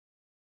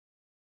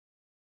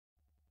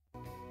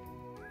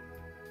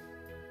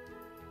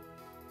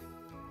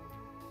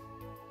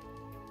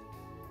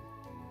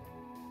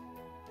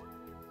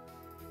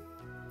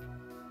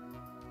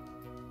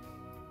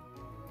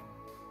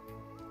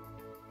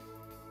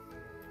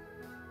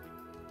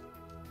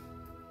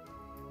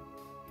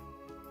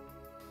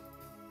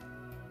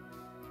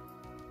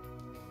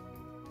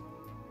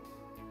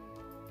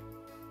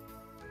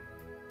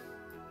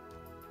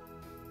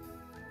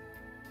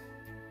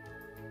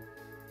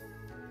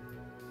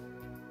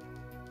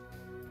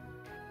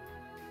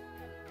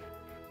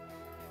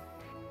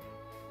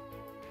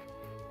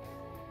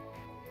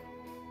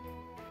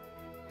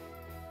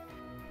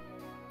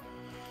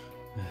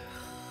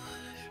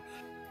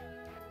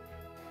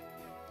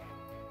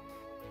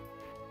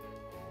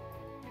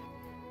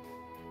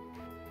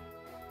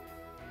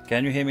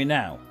Can you hear me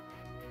now?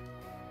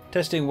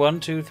 Testing 1,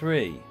 2,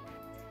 3.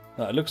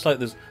 Oh, it looks like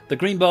there's the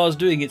green bar is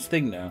doing its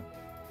thing now.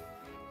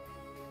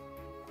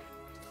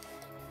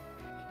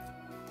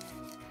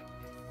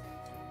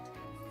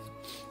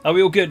 Are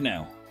we all good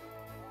now?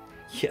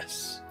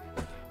 Yes.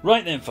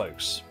 Right then,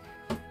 folks.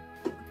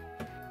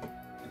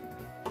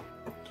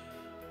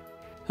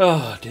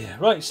 Oh dear.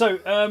 Right, so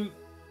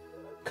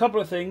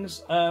couple of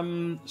things.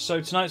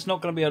 So tonight's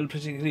not going to be a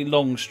particularly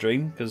long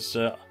stream because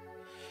I'm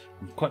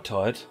quite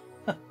tired.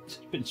 It's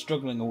been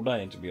struggling all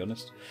day, to be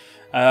honest.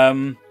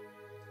 I'm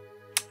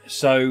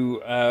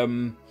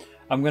going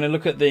to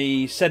look at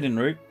the Seddin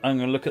route. I'm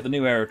going to look at the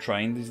new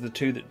Aerotrain. These are the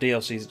two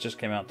DLCs that just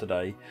came out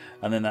today,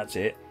 and then that's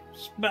it.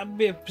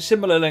 Be a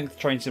similar length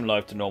Train Sim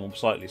Live to normal,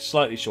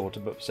 slightly shorter,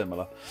 but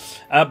similar.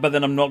 But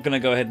then I'm not going to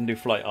go ahead and do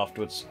flight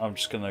afterwards. I'm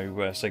just going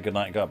to say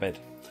goodnight and go to bed.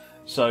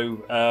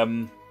 So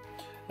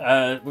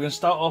we're going to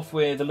start off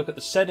with a look at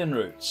the Seddin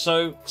route.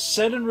 So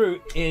Seddin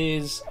route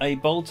is a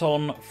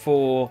bolt-on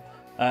for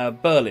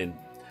Berlin.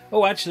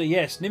 Oh, actually,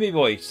 yes, Nimmy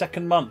Boy,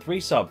 second month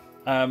resub.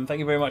 Thank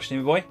you very much,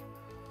 Nimmy Boy.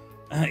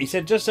 He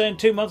said, just saying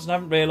 2 months and I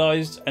haven't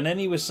realised. And then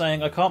he was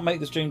saying, I can't make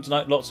the stream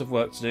tonight, lots of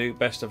work to do,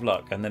 best of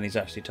luck. And then he's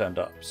actually turned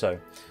up. So,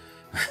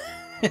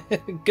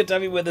 good to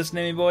have you with us,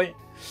 Nimmy Boy.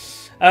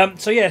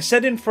 So yeah,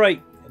 Seddin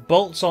Freight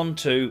bolts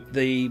onto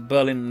the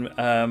Berlin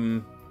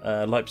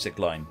Leipzig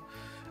line.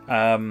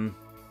 When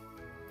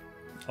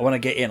I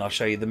get in, I'll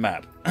show you the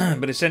map.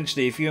 But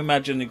essentially, if you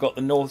imagine you've got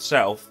the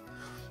north-south,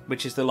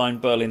 which is the line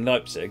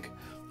Berlin-Leipzig,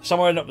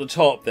 somewhere up the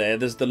top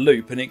there's the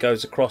loop, and it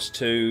goes across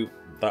to,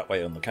 that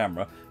way on the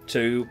camera,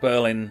 to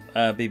Berlin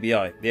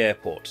BBI, the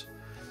airport.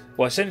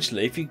 Well,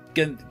 essentially, if you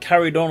get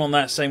carried on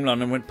that same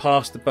line and went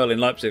past the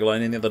Berlin-Leipzig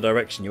line in the other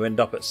direction, you end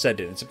up at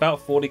Seddin. It's about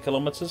 40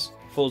 kilometres,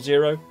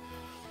 40.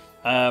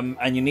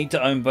 And you need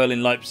to own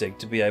Berlin-Leipzig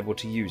to be able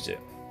to use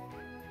it.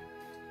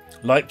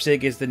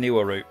 Leipzig is the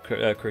newer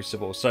route,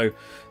 Crucible. So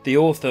the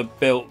author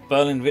built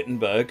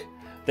Berlin-Wittenberg,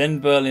 then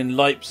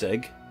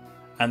Berlin-Leipzig,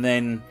 and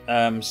then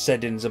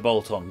Seddin's a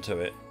bolt-on to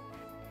it.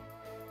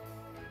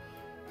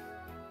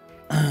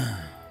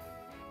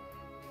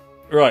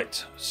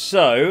 Right,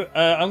 so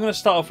I'm going to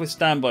start off with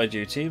standby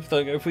duty.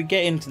 If we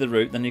get into the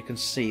route, then you can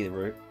see the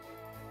route.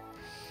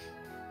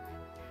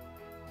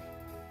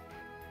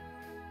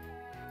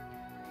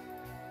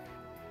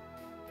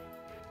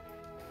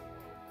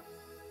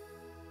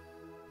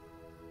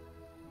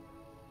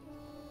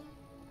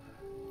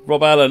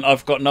 Rob Allen,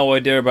 I've got no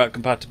idea about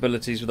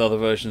compatibilities with other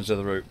versions of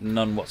the route.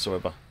 None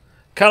whatsoever.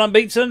 Callum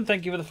Beatson,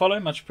 thank you for the follow.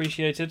 Much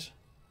appreciated.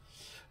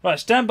 Right,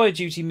 standby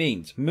duty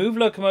means move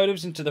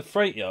locomotives into the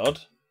freight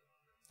yard,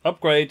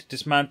 upgrade,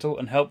 dismantle,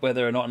 and help where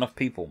there are not enough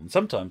people. And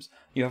sometimes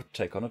you have to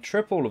take on a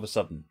trip all of a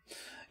sudden.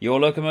 Your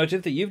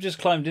locomotive that you've just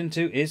climbed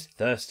into is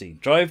thirsty.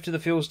 Drive to the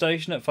fuel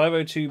station at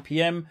 5:02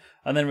 PM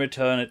and then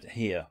return it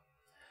here.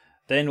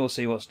 Then we'll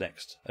see what's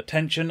next.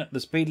 Attention,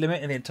 the speed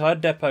limit in the entire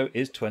depot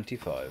is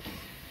 25.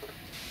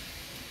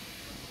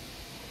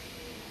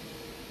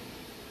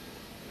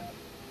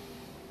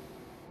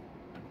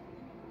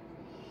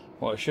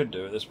 What I should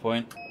do at this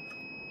point.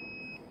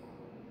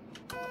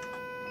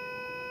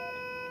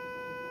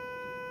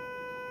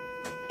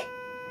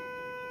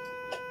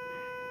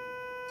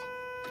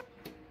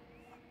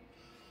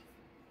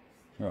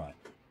 Right.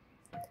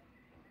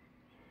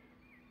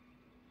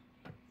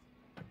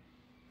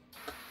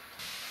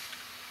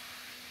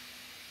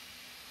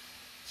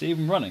 Is it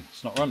even running?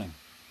 It's not running.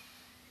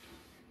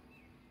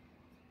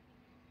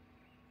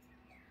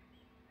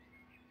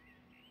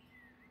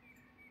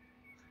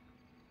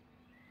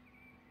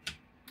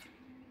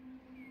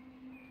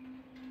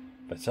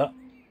 Better.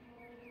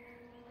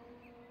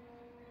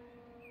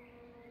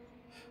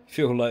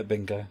 Fuel light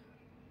bingo.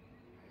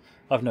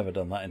 I've never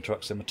done that in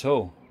Truck Sim at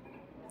all.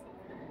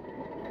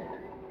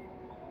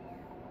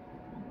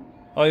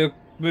 Oh, you're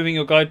moving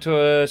your guide to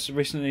a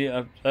recently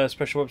a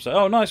special website.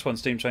 Oh, nice one,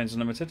 Steam Trains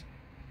Unlimited.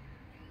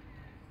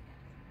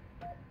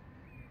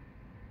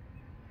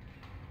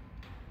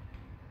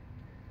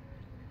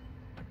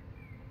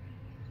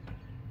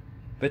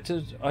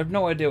 Bitter. I have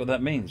no idea what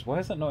that means. Why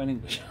is that not in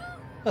English?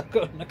 I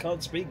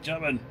can't speak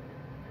German.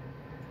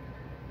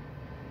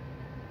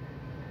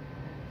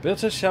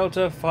 Bitte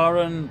Shelter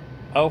fahren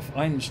auf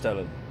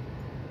einstellen.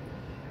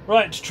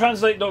 Right,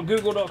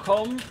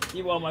 translate.google.com.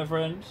 You are my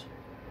friend.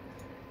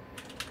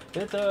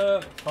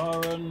 Bitte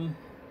fahren.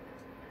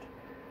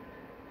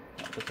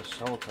 Bitte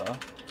Shelter.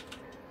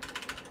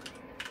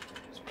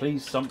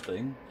 Please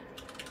something.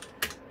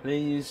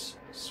 Please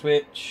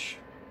switch.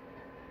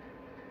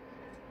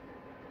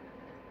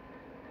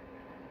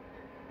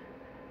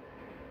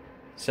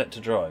 Set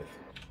to drive.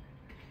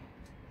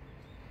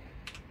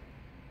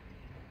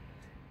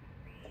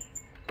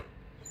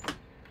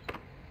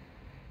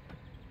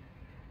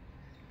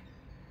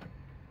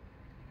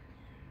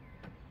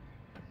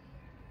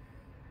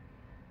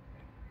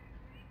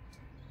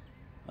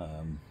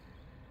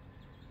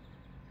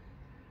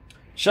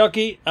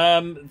 Sharky,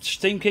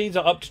 Steam keys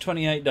are up to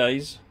 28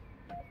 days.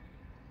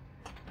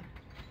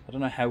 I don't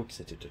know how to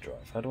set it to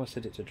drive. How do I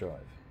set it to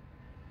drive?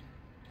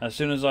 As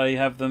soon as I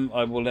have them,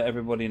 I will let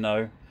everybody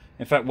know.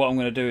 In fact, what I'm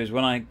going to do is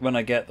when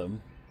I get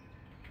them,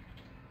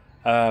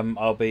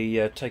 I'll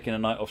be taking a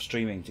night off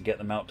streaming to get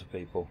them out to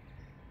people.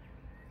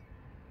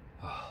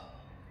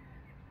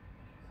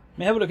 Let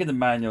me have a look in the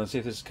manual and see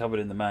if this is covered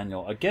in the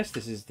manual. I guess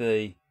this is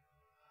the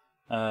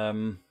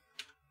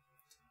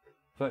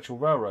Virtual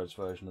Railroads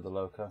version of the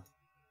loco.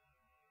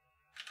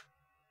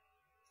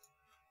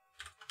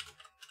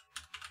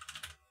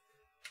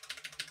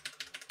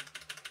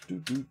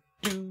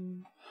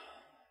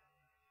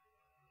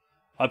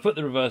 I put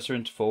the reverser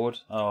into forward.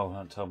 Oh,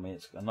 don't tell me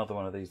it's another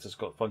one of these that's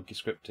got funky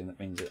scripting that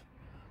means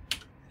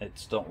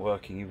it's not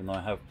working even though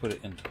I have put it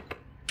into.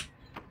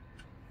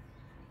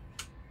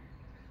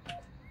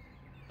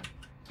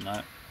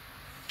 No.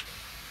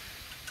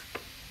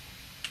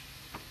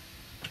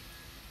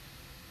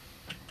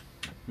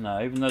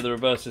 No, even though the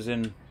reverser's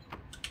in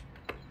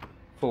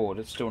forward,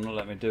 it's still not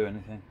letting me do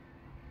anything.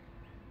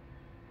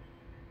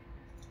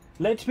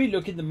 Let me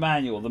look in the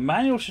manual. The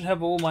manual should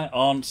have all my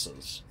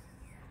answers.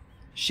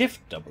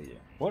 Shift W.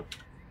 What?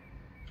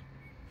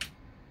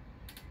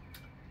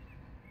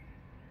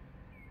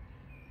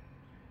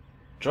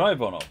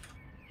 Drive on off.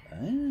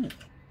 Ah.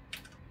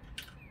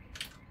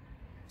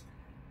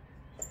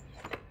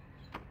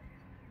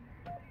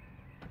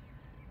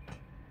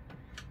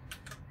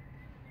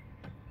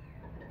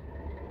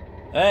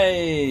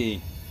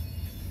 Hey!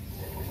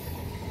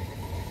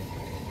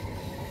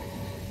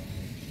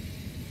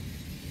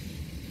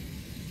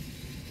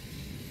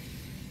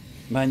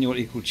 Manual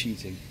equal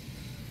cheating.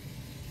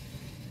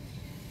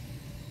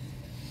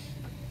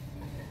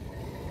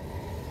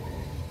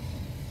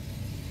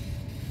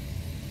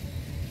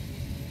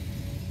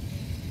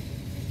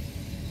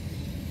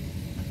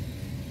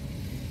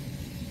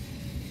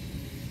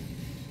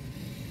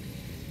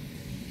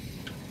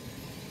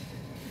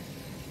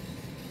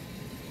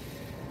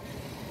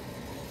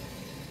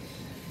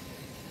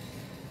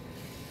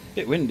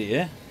 Bit windy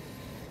here.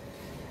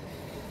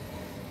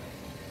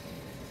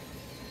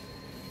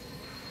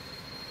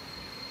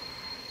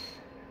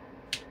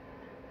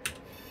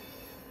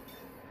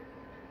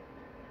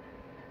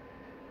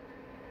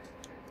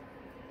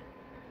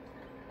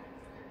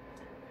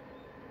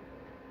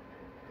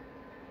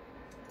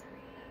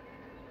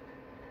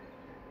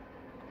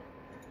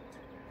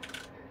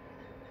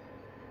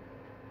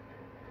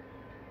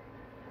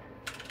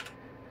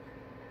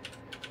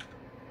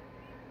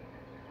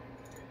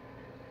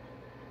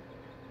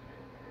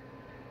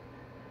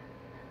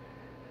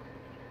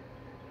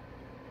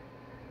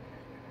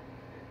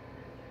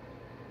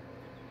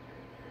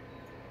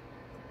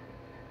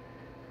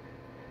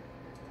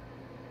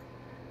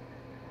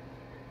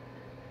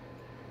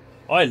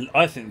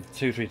 I think the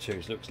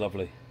 232s looks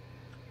lovely.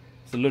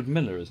 It's the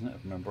Ludmilla, isn't it,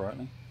 if I remember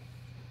rightly?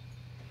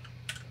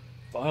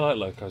 But I like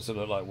locos that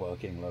look like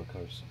working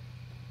locos.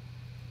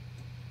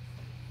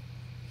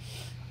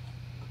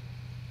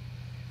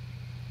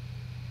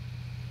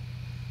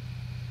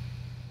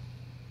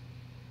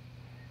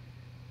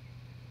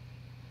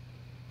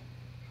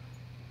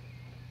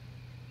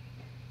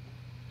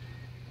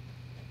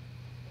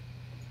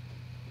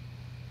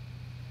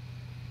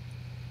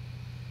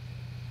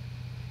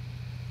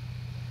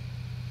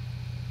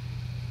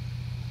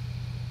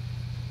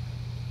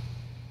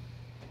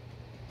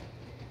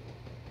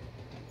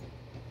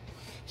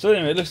 So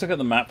anyway, let's look at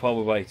the map while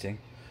we're waiting.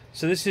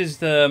 So this is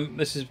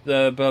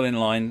the Berlin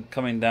line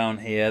coming down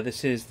here.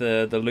 This is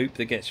the loop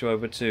that gets you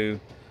over to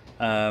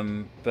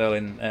Berlin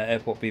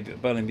Airport,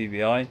 Berlin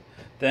BBI.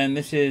 Then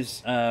this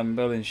is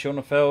Berlin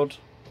Schönefeld,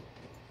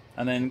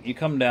 and then you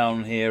come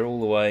down here all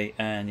the way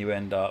and you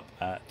end up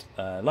at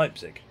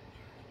Leipzig.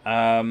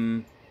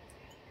 So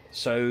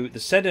the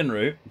Seddin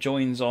route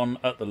joins on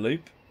at the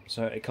loop,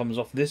 so it comes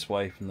off this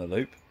way from the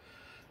loop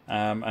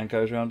and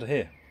goes around to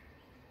here.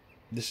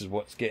 This is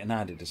what's getting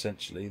added,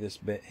 essentially, this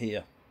bit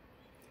here,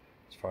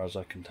 as far as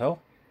I can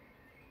tell.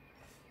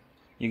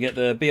 You get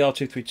the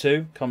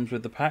BR232, comes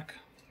with the pack.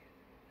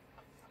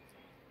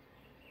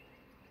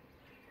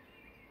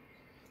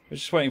 We're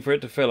just waiting for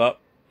it to fill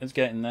up. It's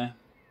getting there.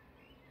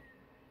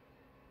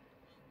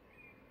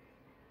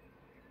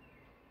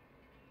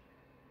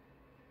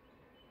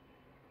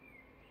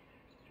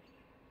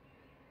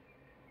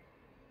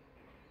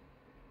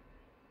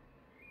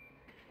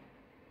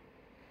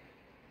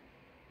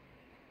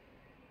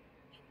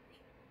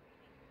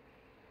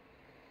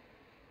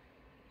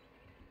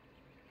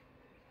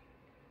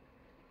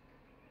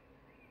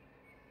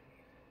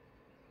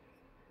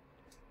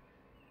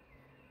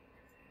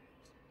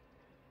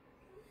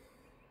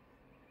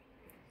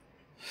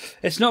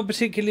 It's not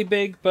particularly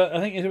big, but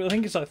I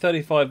think it's like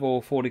 35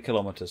 or 40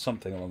 kilometers,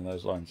 something along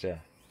those lines. Yeah.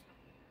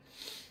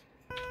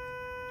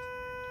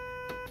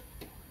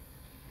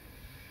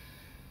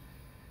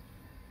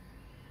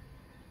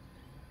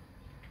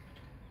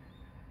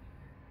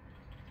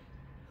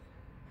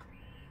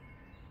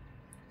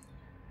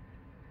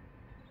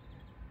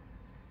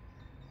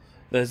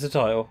 There's the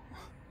title.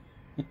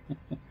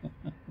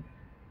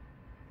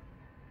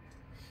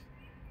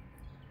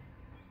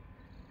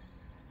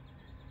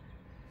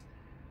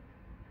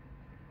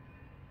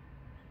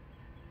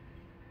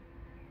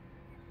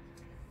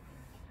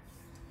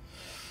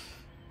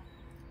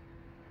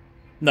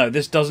 No,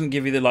 this doesn't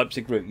give you the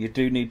Leipzig route. You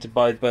do need to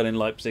buy Berlin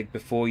Leipzig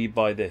before you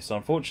buy this.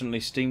 Unfortunately,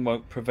 Steam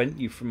won't prevent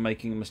you from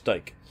making a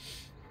mistake.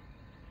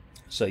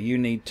 So you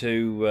need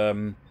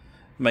to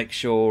make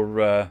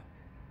sure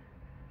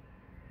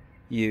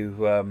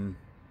you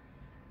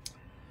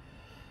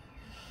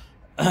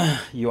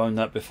you own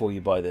that before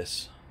you buy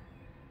this.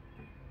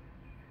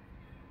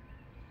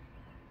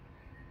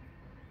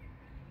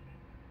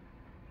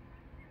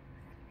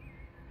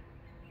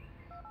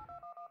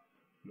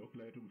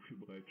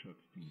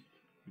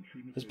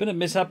 There's been a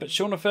mishap at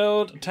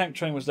Schönefeld. A tank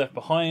train was left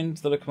behind.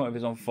 The locomotive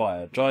is on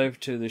fire. Drive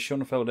to the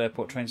Schönefeld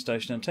Airport train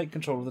station and take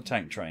control of the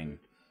tank train.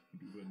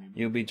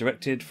 You'll be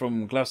directed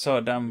from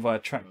Glasauer Dam via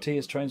track T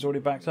as trains already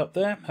backed up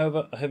there.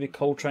 However, a heavy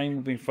coal train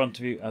will be in front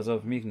of you as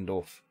of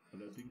Mickendorf.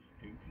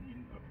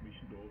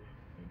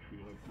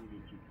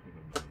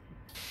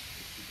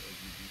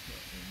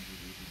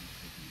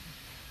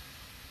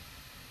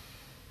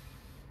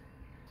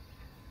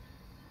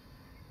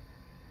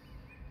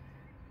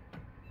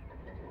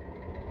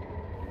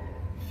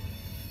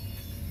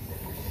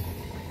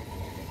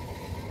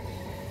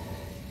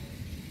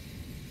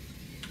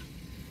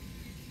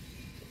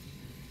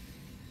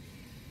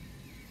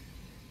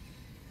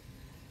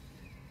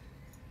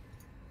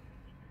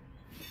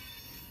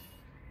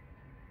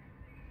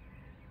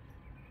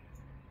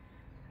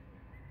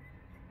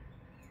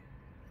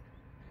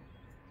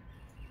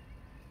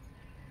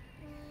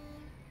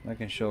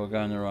 Making sure we're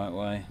going the right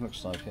way.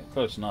 Looks like it.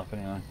 Close enough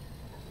anyway.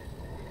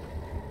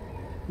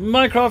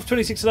 Minecraft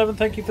 2611,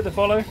 thank you for the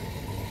follow.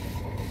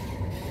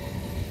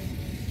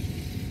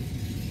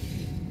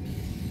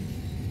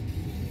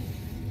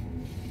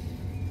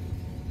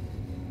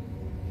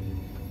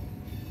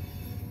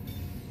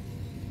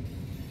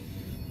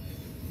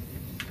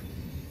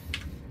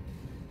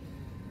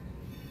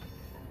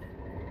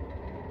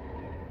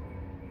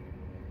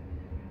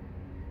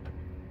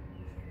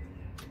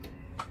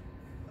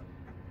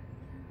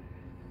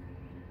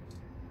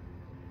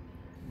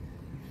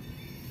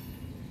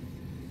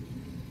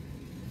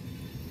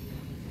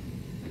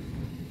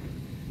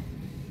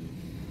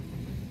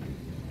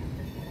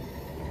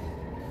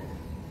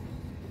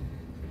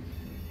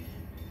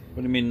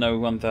 What do you mean no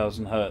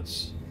 1000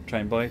 hertz?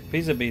 Train boy?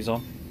 Pizza B's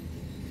on.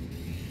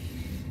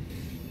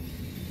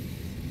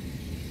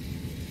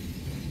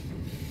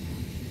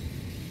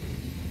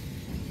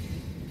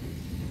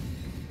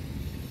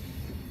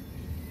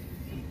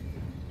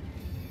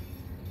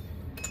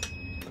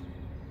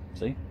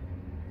 See?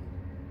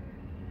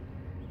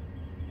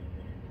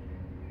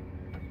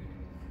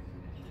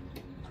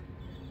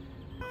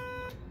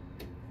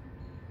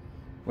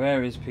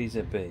 Where is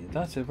PZB?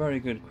 That's a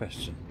very good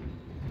question.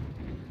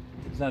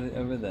 Is that it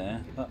over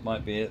there? That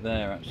might be it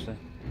there, actually.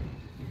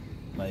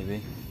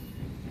 Maybe.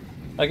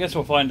 I guess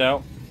we'll find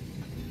out.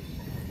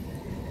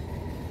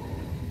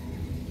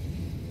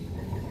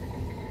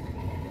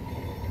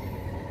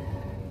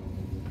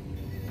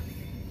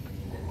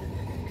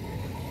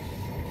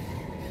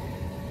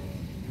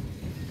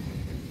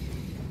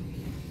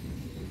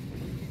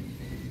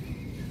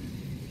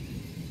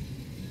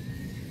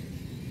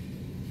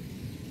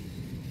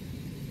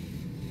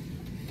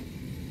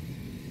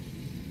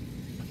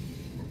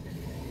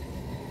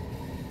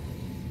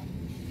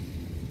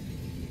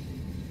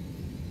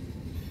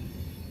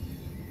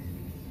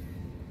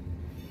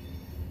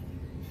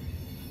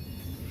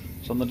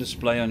 On the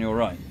display on your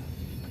right.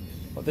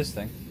 What, this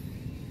thing?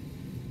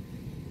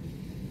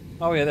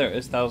 Oh yeah, there it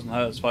is. 1000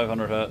 hertz,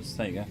 500 hertz.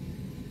 There you go.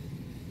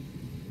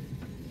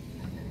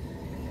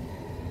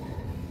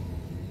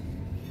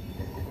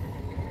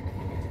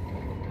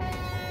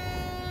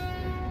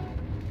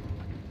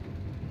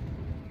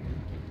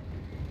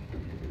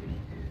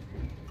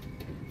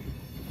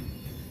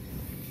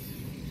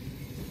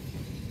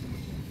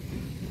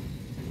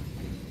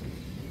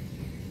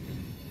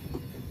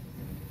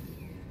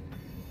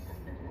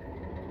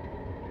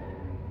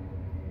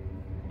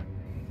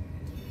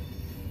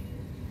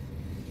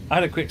 I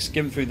had a quick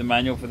skim through the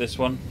manual for this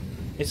one.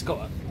 It's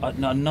got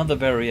another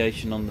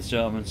variation on the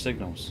German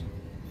signals.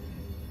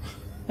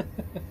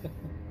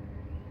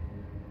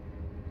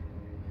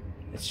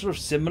 It's sort of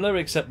similar,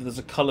 except that there's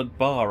a coloured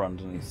bar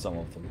underneath some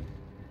of them.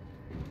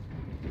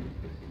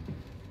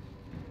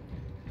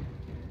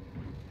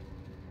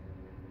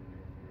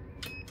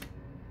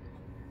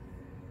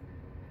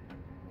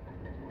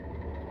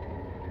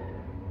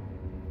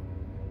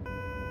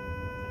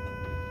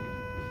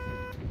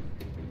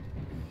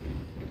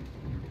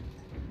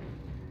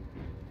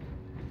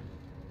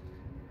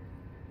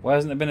 Why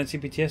hasn't there been a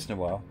TPTS in a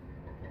while?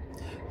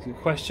 It's a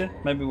good question.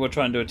 Maybe we'll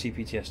try and do a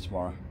TPTS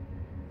tomorrow.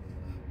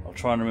 I'll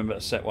try and remember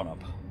to set one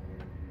up.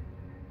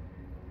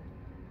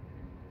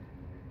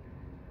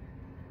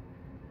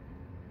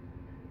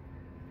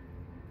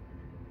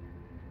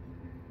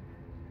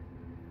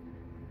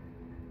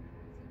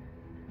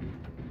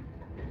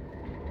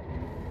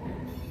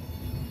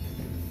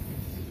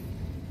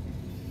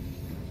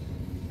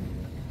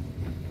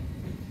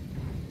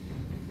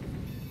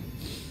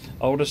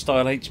 Older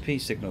style HP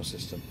signal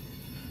system.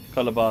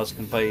 Colour bars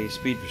convey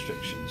speed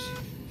restrictions.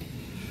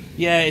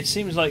 Yeah, it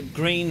seems like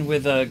green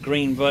with a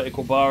green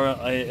vertical bar,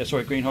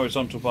 sorry, green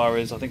horizontal bar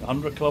is I think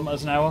 100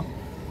 kilometers an hour,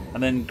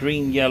 and then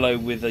green yellow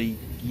with a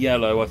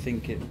yellow, I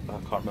think I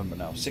can't remember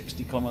now,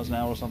 60 kilometers an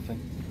hour or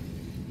something.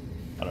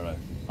 I don't know.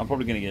 I'm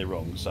probably going to get it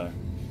wrong, so.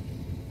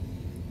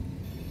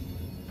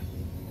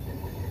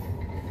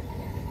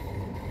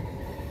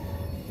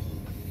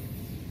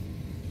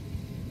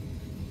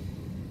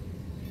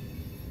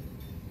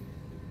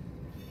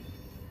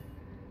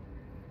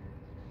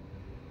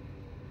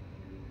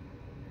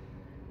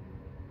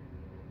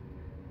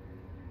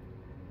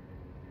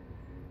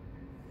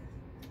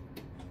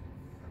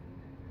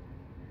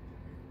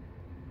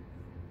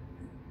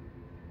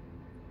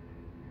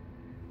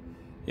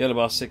 Yellow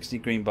bar 60,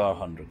 green bar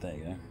 100. There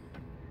you go.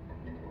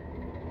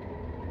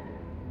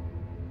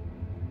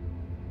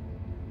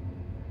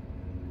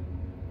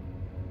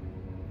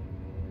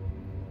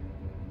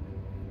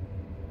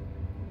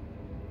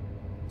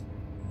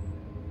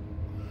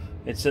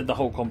 It said the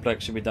whole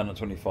complex should be done at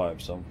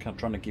 25, so I'm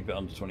trying to keep it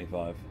under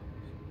 25.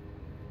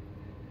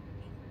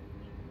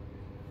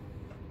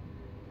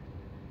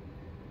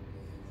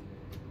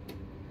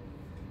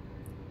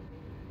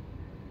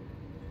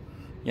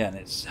 Yeah, and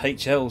it's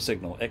HL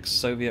signal,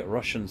 ex-Soviet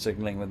Russian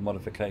signaling with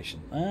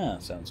modification. Ah,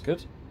 sounds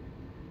good.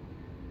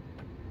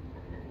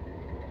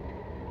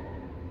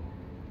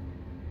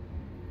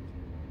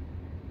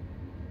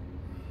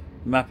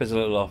 The map is a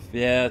little off.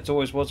 Yeah, it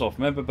always was off.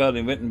 Remember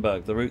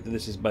Berlin-Wittenberg, the route that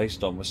this is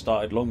based on, was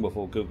started long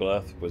before Google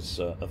Earth was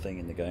a thing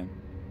in the game.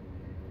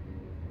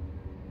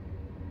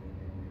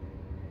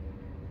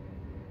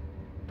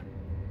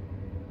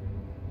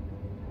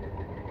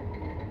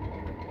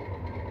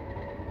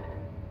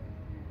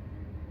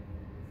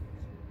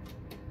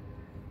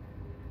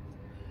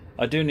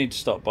 I do need to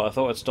stop, but I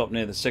thought I'd stop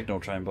near the signal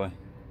train boy.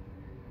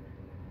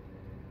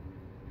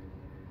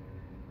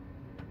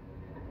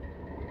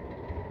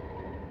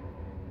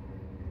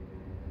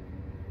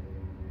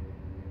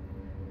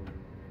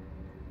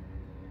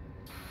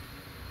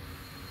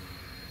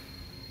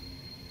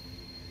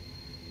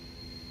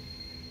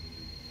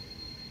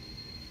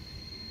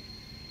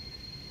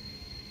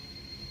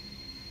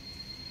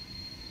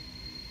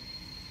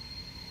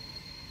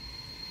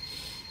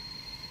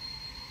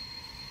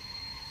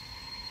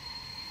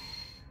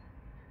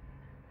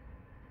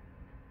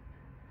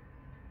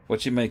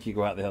 What'd you make you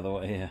go out the other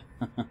way here?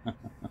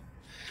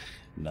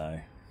 No.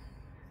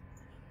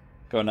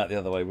 Going out the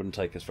other way wouldn't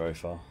take us very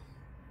far.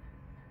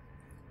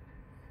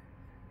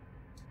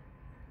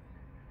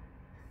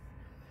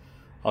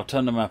 I'll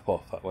turn the map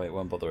off, that way it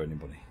won't bother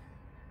anybody.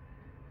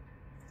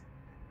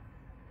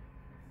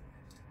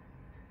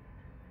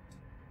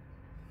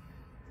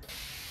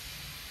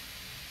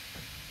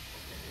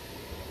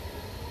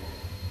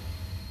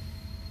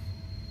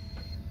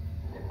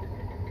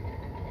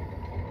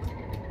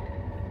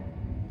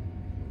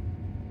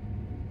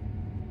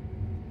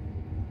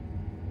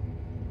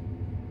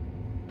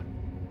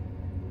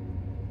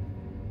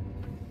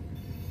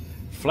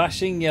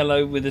 Flashing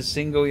yellow with a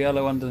single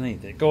yellow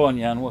underneath it. Go on,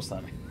 Jan, what's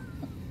that?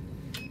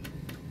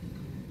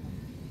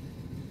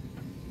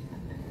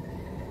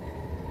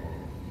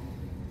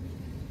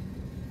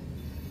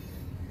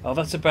 Oh,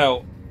 that's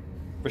about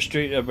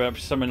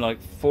something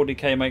like 40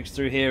 kmh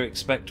through here,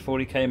 expect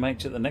 40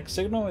 kmh at the next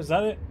signal, is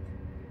that it?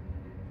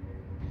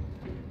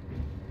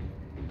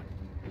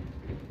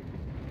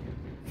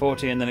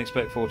 $40 and then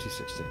expect 40,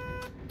 60.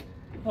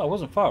 Oh, I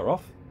wasn't far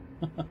off.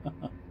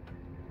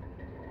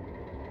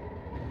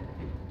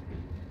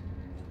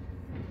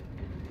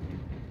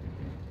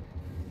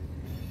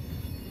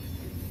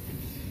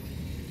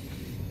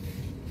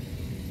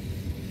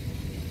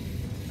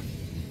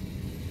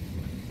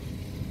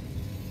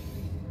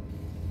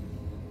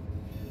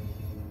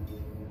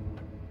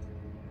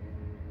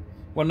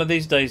 One of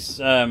these days,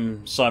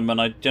 Simon,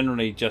 I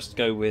generally just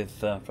go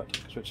with... in fact, I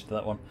can switch to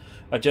that one.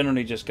 I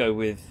generally just go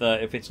with,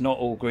 if it's not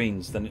all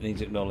greens, then it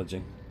needs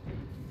acknowledging.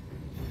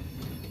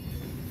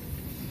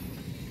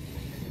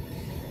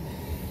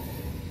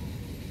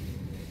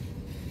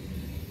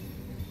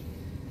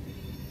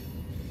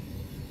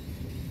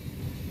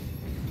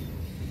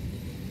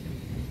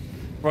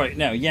 Right,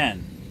 now,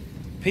 Jan.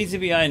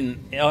 PCB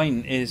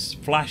ein is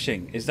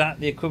flashing. Is that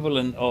the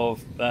equivalent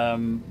of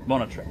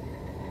monitoring?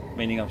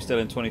 Meaning I'm still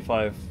in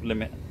 25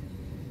 limit.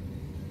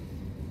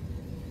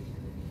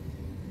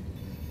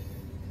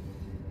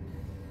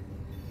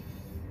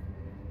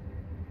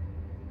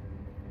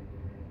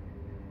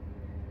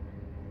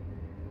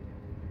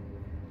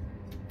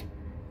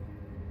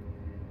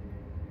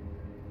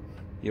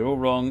 You're all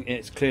wrong.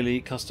 It's clearly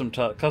custard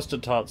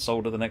tarts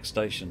sold at the next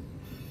station.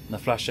 And the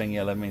flashing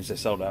yellow means they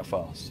sold out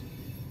fast.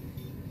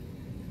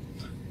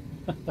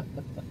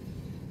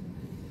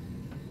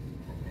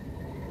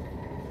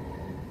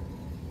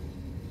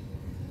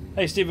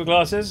 Hey, Steve with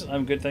glasses.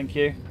 I'm good, thank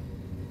you.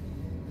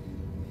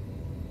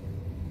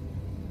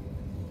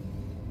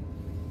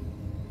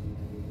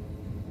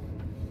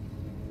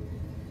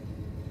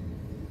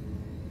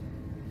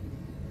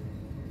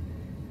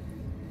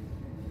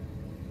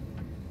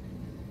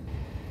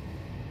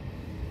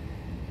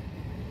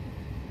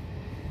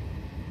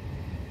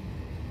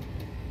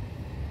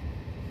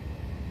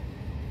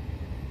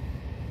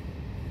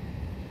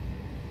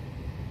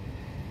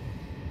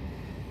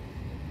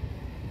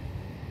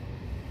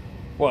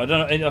 Well, I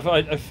don't know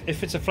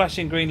if it's a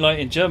flashing green light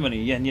in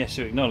Germany. Then yes,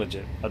 you acknowledge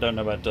it. I don't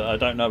know about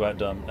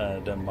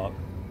Denmark.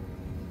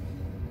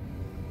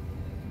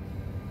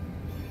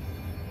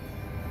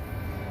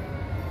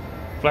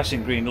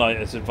 Flashing green light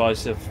is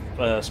advice of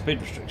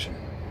speed restriction.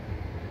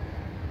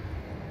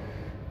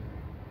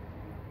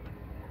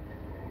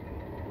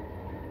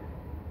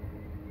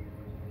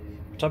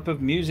 What type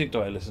of music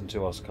do I listen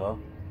to, Oscar?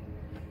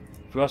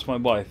 If you ask my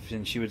wife,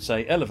 then she would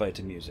say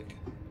elevator music.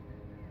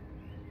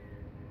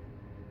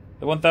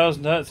 The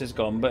 1000 Hertz is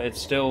gone, but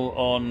it's still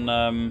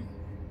on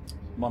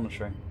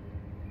monitoring.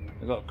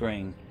 I got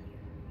green.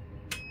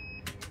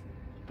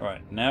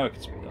 Right, now I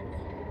can speed up.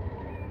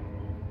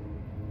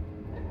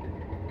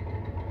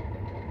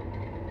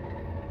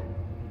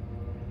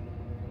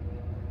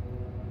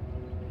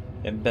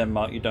 In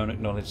Denmark, you don't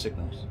acknowledge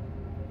signals.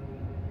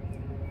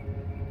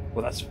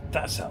 Well,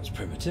 that sounds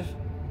primitive.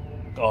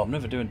 Oh, I'm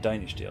never doing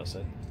Danish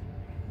DLC.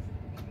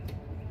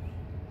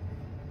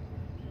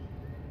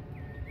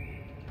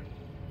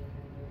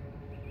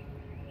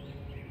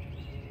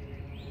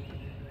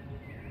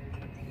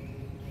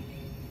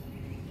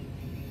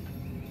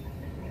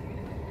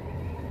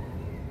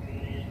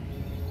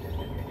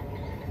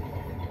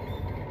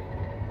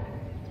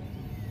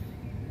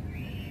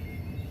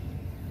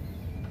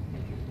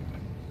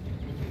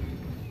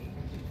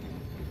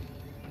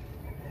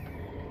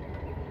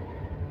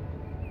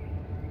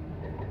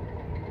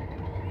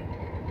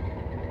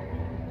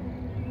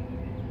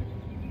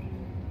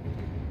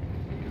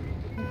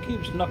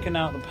 Keeps knocking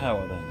out the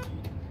power then.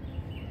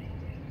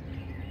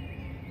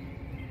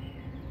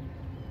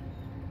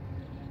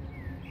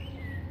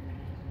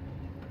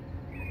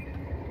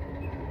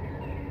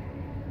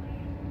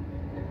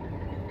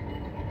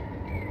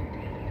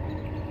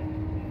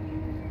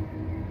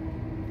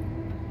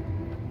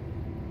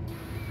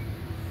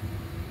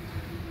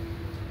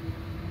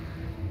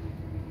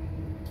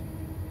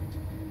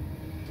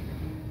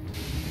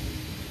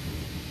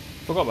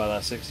 Forgot about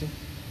that 60.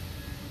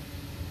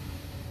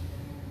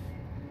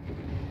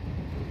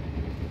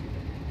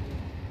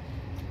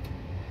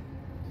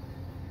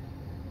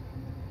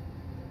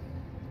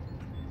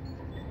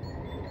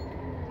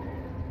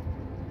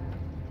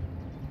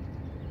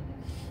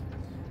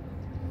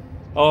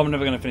 Oh, I'm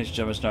never going to finish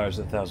German Scenarios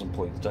at 1,000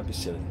 points. Don't be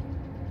silly.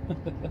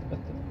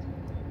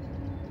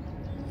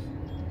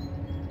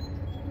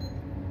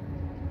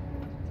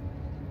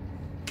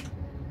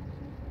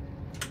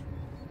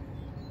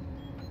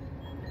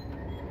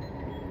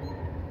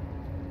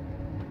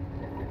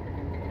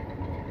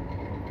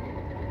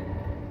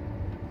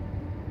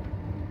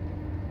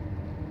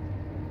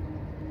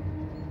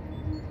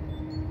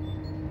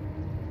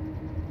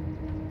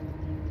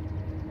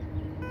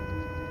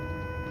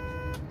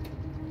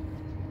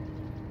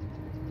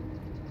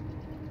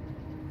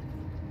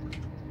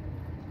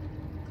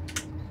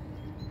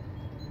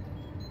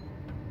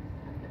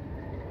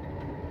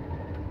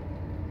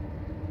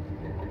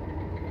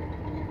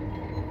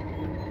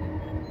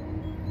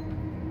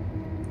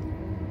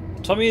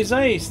 Tommy is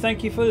Ace,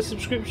 thank you for the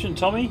subscription,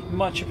 Tommy.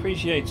 Much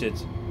appreciated.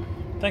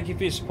 Thank you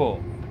for your support.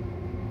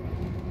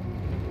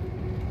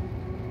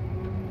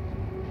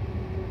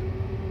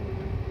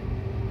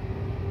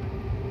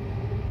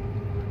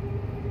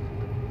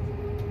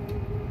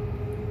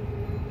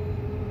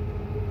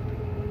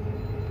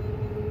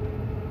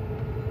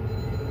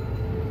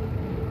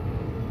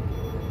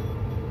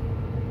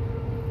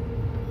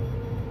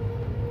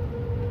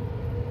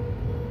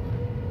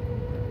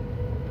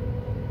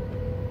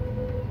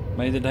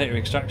 Made the data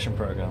extraction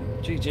program.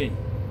 GG.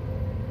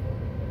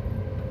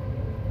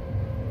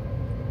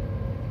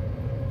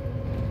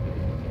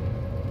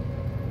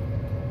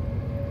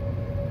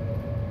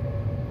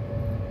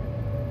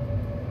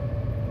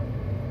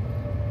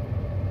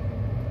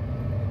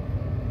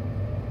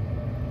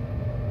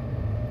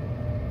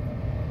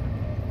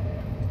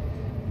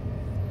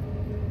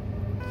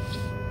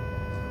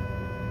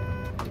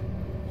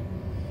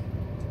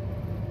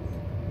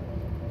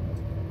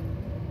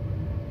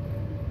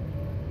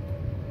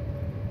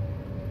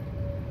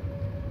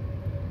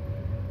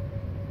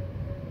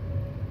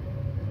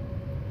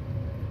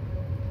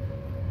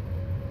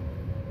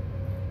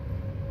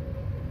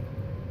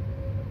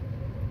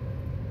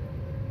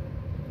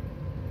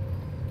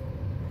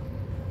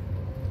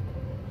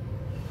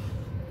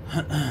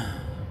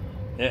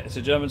 Yeah, it's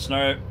a German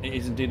scenario. It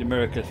is indeed a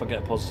miracle if I get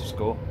a positive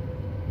score.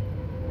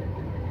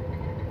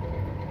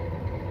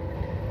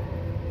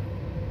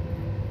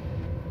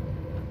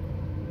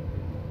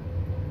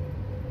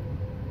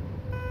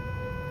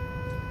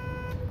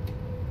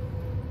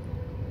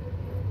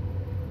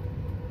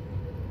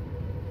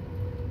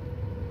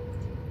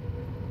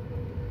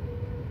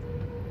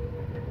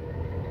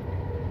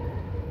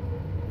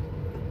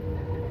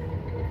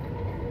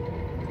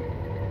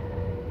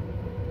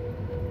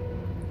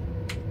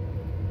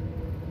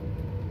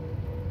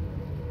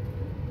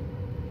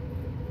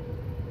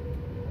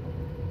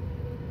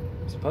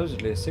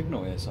 Supposedly a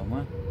signal here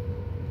somewhere.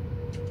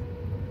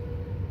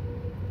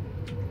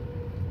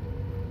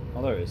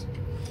 Oh, there it is.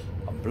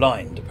 I'm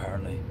blind,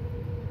 apparently.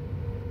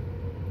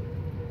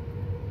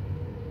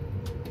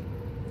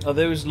 Are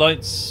those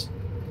lights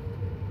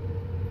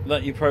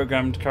that you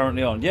programmed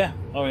currently on? Yeah.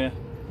 Oh yeah.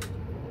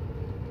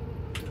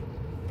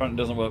 Apparently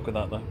doesn't work with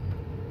that though.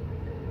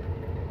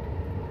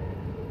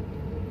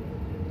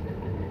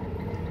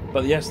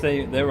 But yes,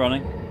 they're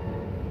running.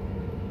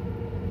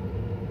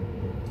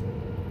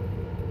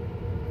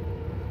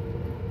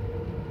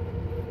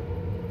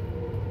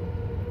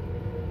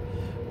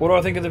 What do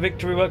I think of the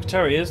VictoryWorks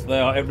Terriers? They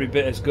are every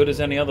bit as good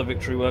as any other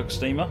VictoryWorks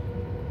steamer.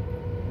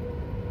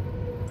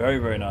 Very,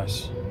 very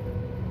nice.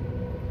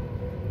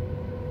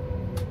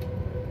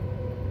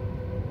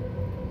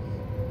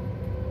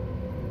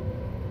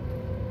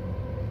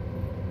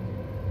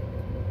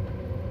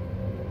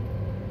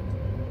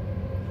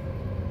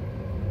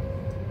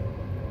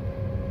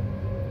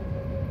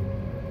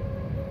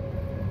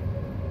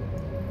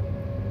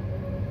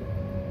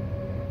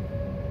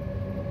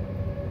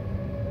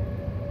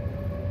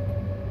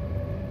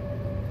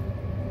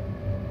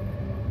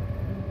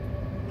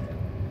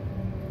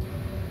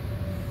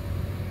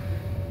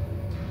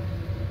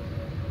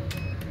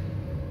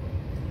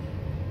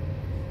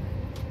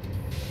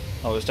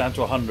 Oh, it's down to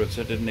 100,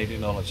 so it didn't need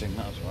acknowledging.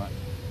 That was right.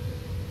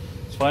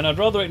 It's fine. I'd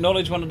rather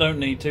acknowledge when I don't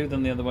need to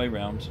than the other way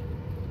round.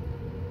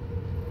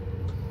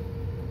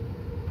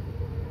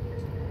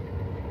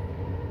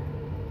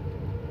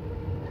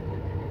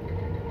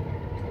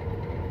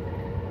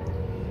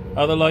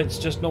 Other lights,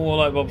 just normal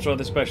light bulbs,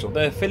 rather special.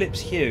 They're Philips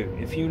Hue.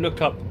 If you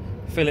look up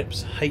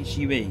Philips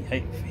HUE,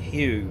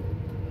 Hue,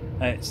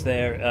 it's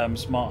their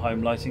smart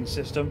home lighting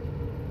system.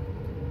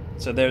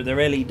 So they're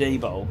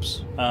LED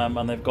bulbs,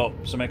 and they've got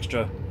some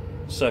extra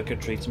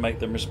circuitry to make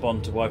them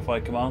respond to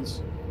Wi-Fi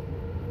commands.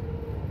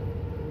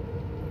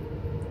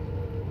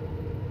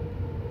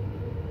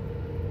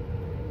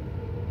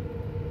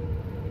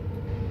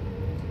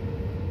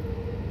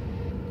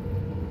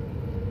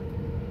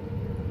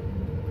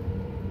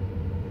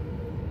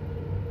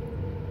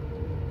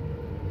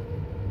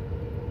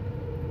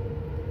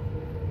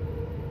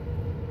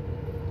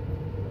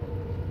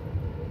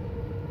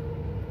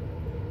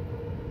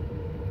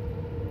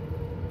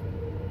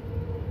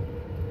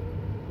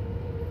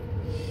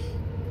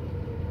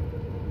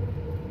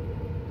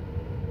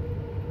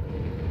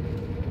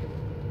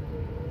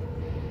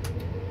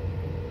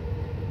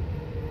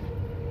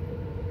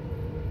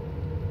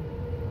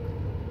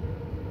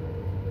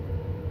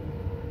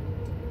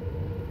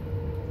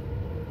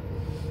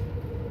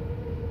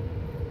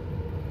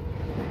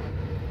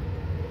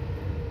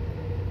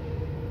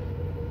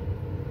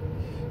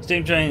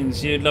 Steam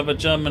trains, you'd love a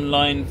German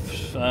line,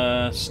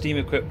 steam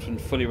equipped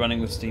and fully running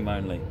with steam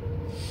only.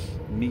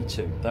 Me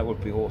too. That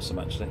would be awesome,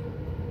 actually.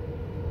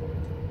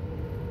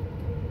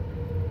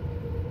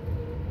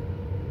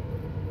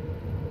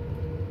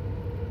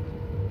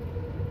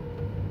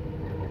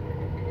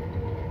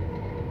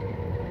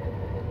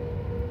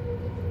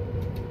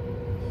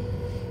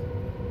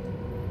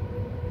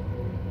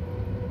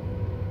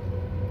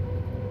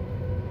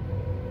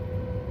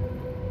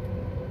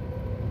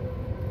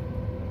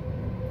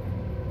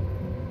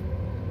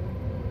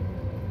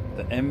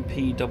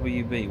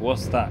 MPWB,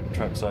 what's that?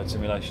 Trackside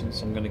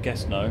simulations? I'm going to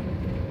guess no.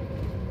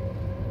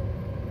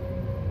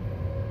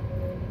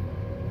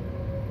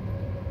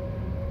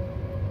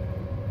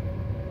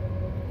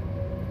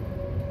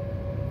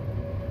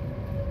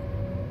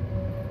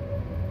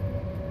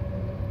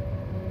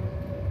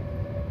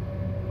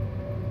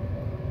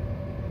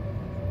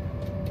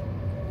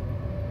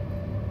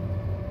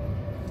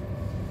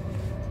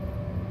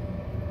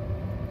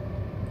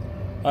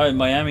 Oh,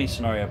 Miami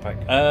scenario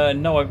pack.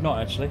 No, I've not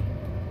actually.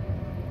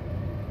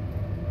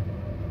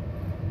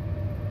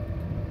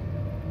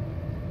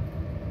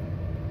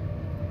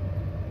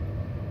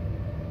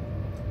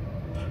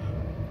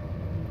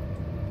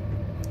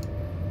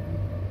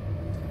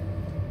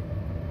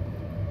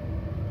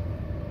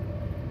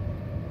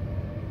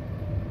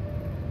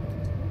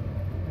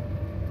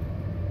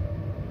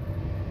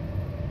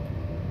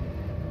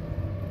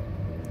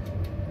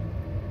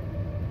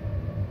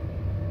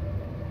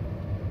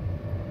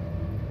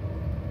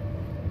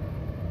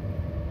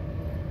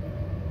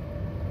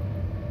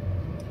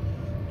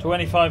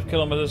 "25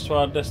 kilometers to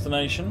our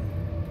destination."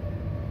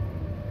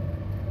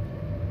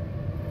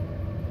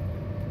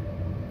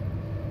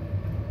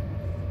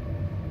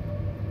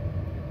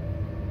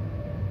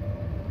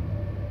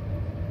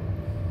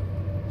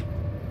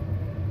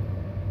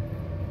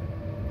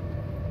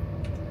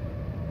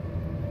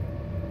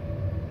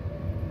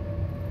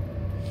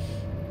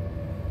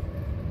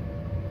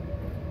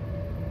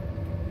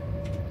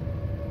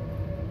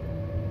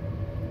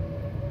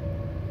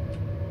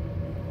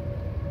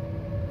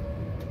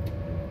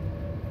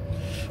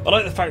 I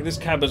like the fact this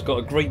cab has got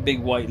a great big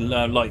white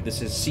light that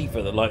says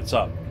SIFA that lights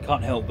up. You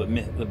can't help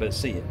but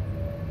see it.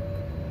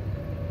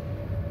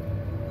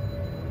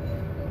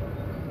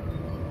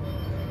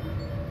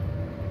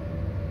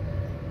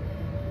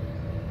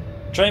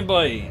 Train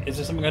boy, is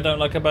there something I don't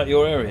like about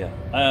your area?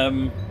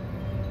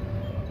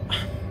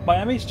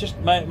 Miami's just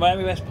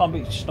Miami West Palm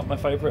Beach is just not my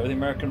favourite of the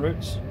American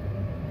routes.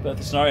 But if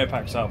the scenario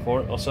pack's out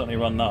for it, I'll certainly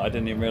run that. I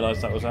didn't even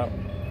realise that was out.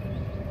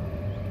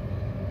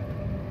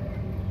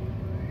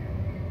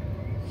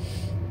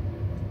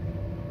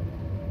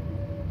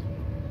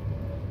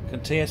 Can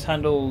TS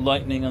handle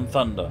lightning and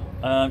thunder?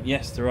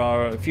 Yes, there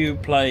are. If you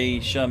play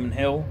Sherman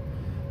Hill,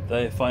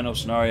 the final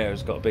scenario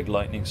has got a big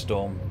lightning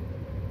storm.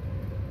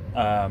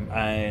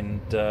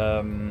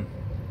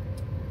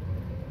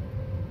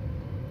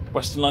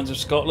 Western Lines of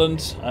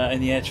Scotland,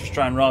 in the Edge of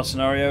Stranraer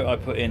scenario, I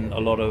put in a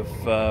lot of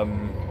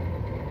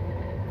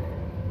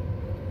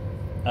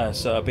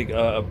so a big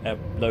a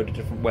load of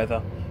different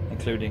weather,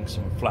 including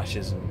some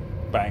flashes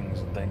and bangs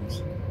and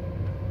things.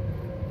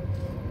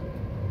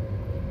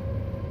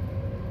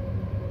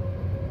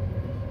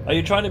 Are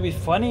you trying to be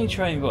funny,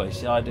 Train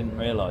Voice? Yeah, I didn't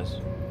realise.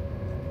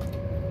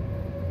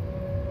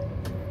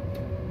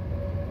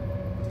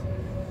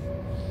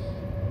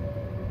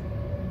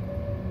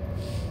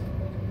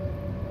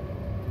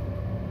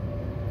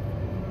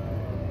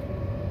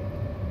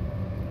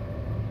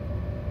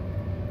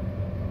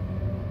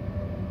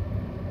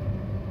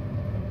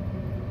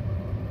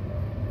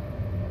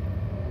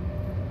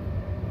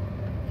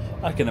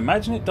 I can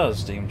imagine it does,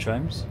 Steam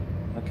Trames.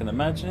 I can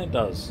imagine it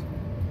does.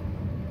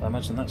 I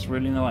imagine that's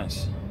really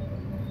nice.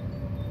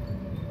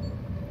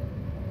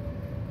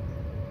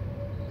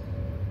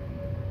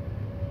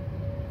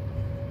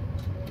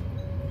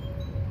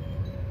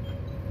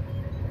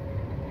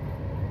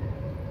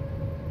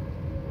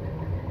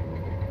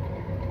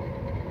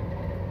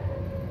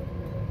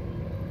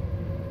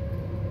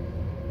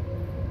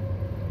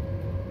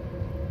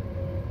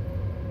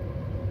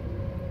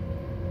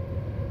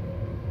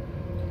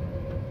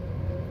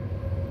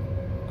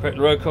 Correct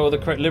loco or the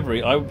correct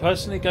livery? I would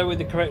personally go with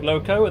the correct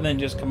loco and then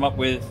just come up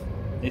with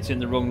it's in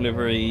the wrong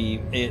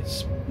livery,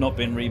 it's not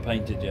been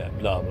repainted yet,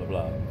 blah blah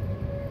blah.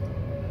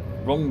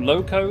 Wrong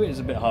loco is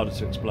a bit harder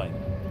to explain.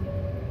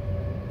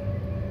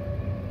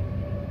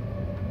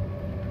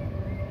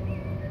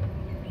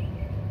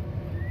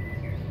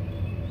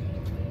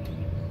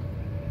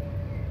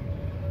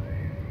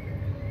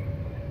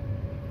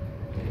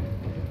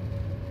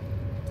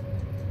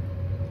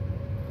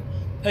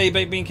 Hey,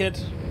 Baked Bean Kid.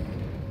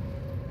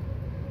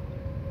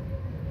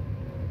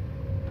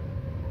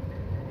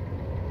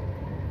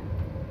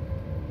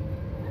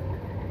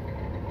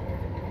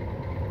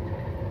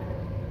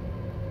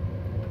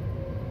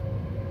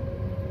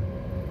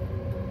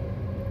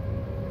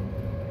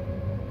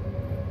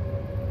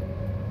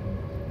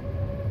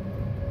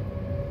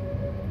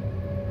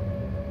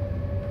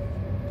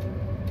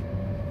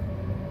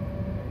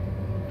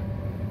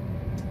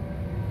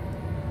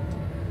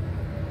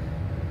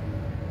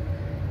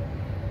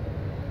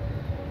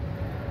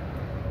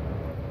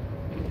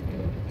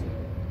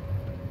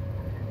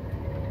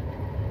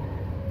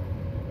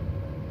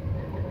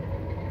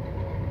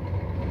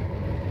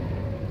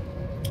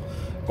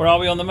 Where are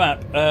we on the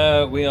map?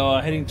 We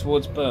are heading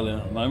towards Berlin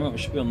at the moment. We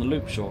should be on the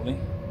loop shortly.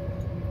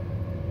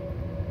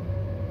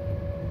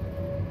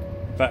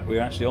 In fact,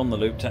 we're actually on the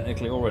loop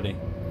technically already.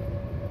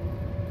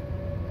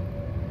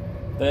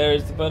 There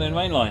is the Berlin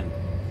main line.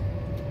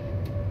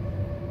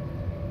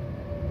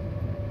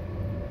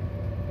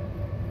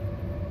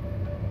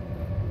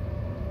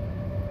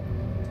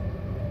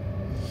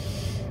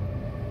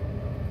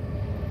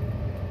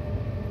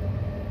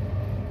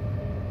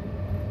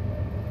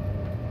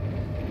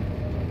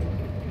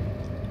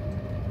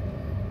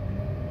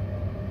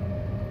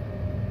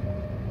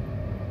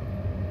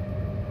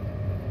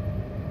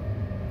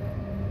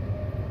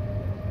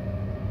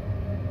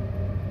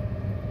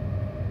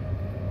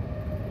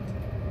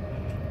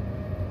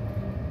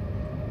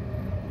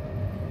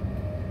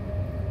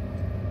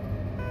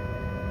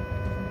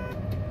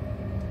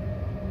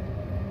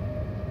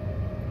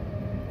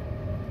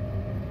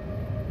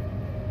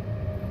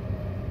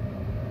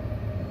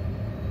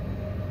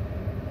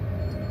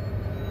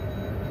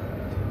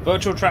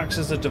 VirtualTracks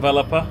is the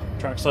developer,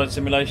 Trackside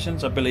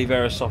Simulations. I believe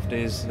Aerosoft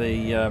is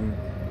the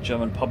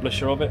German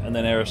publisher of it, and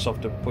then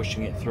Aerosoft are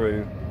pushing it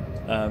through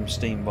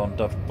Steam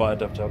via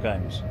Dovetail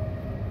Games.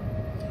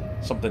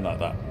 Something like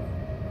that.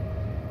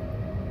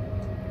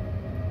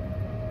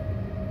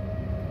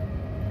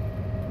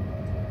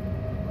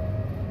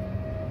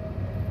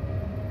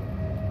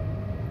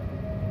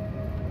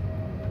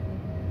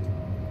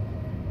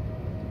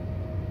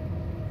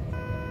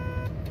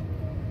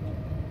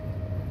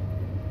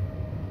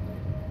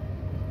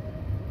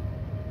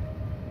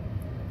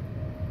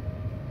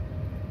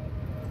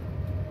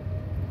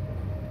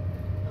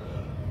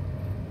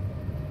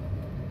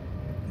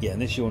 Yeah,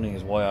 and this yawning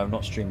is why I'm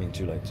not streaming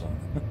too late time.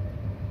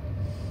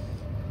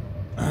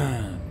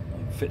 I'm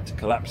fit to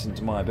collapse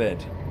into my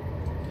bed.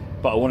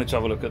 But I wanted to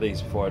have a look at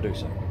these before I do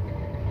so.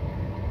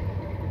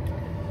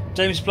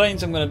 James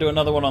Plains, I'm going to do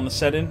another one on the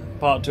Seddin,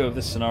 part 2 of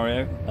this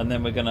scenario, and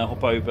then we're going to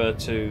hop over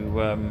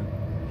to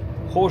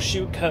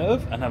Horseshoe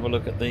Curve and have a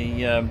look at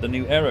the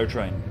new Aero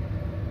train.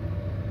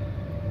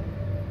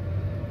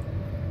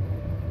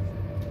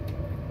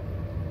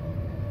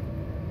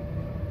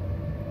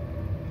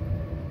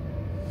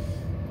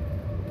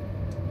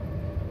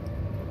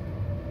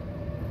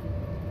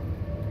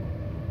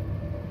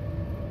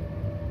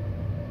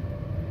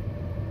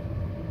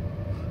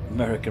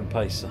 American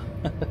Pacer.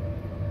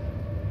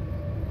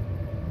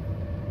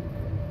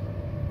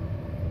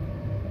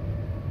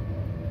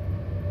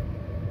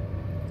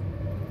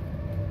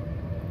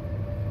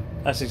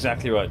 That's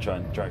exactly right,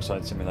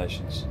 trackside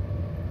simulations.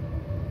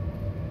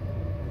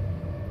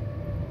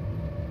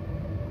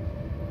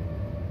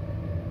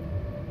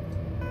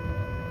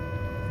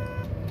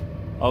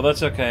 Oh,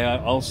 that's okay.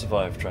 I'll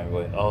survive,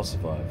 Trainboy. I'll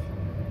survive.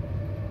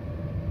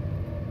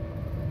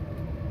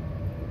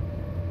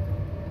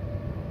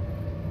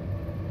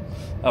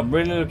 I'm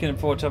really looking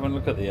forward to having a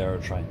look at the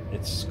Aerotrain.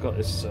 It's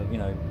you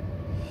know,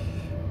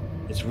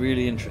 it's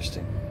really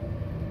interesting.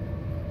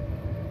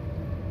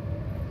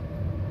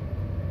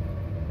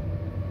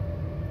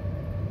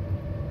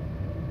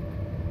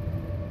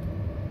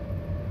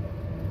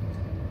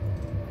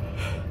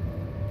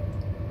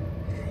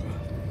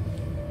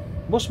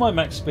 What's my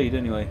max speed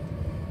anyway?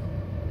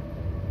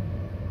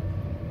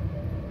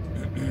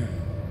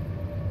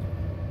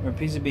 We're in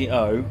PCB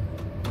O,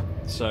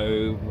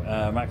 so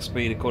max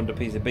speed according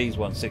to PCB is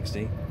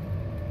 160.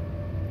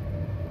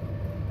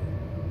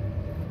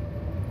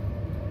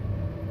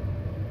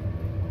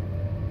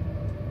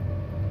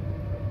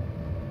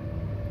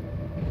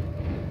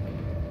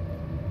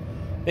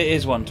 It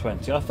is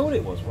 120. I thought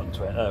it was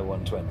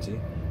 120.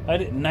 I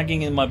had it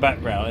nagging in my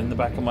background, in the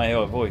back of my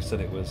voice,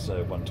 that it was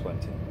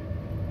 120.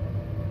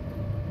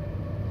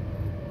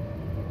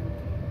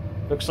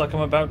 Looks like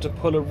I'm about to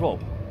pull a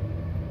Rob.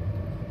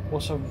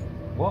 What's a...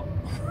 what?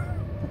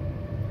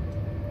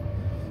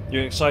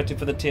 You're excited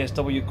for the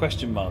TSW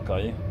question mark, are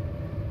you?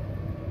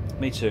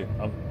 Me too.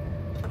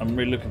 I'm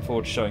really looking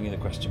forward to showing you the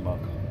question mark.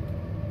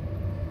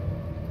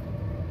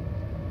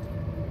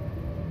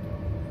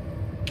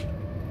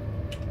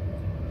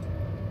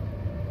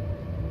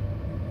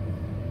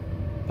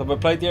 Have I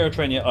played the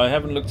Aerotrain yet? I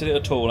haven't looked at it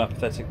at all,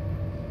 apathetic.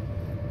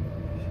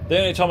 The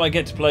only time I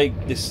get to play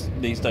this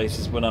these days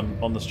is when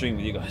I'm on the stream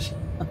with you guys.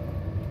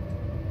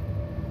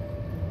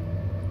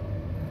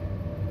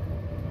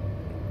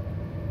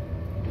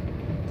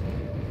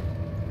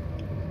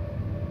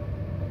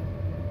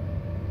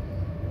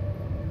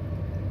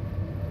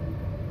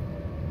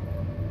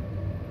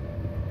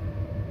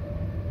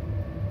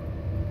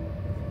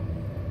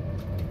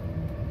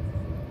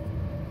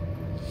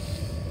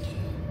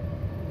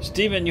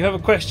 Stephen, you have a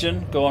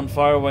question? Go on,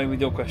 fire away with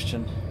your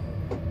question.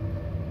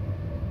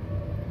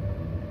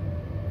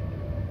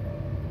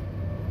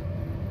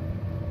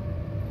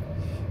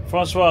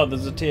 Francois,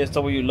 there's a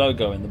TSW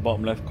logo in the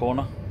bottom left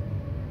corner.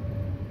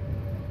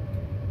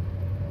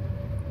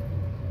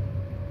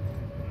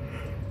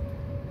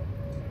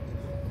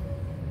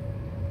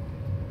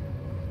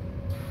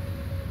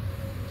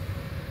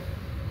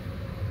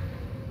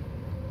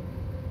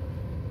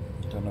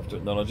 Don't have to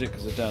acknowledge it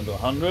because it's down to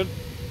 100.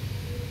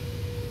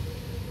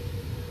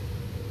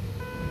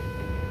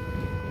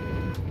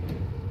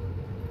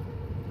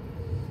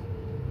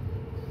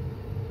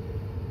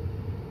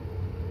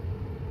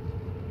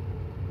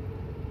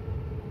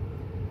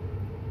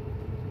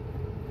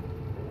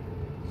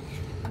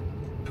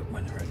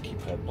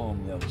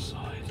 On the other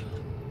side.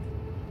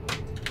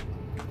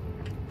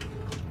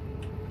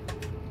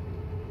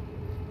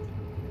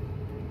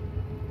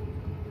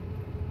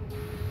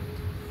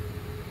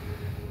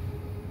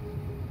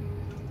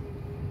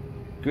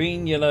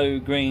 Green, yellow,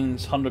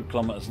 greens, 100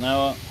 kilometers an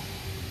hour.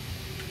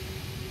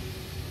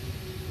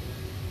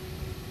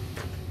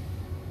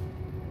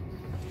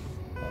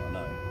 Oh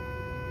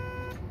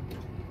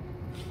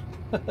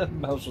no.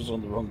 Mouse was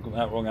on the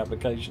wrong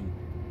application.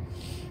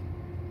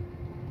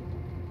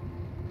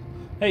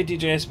 Hey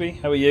DJ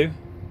SB, how are you?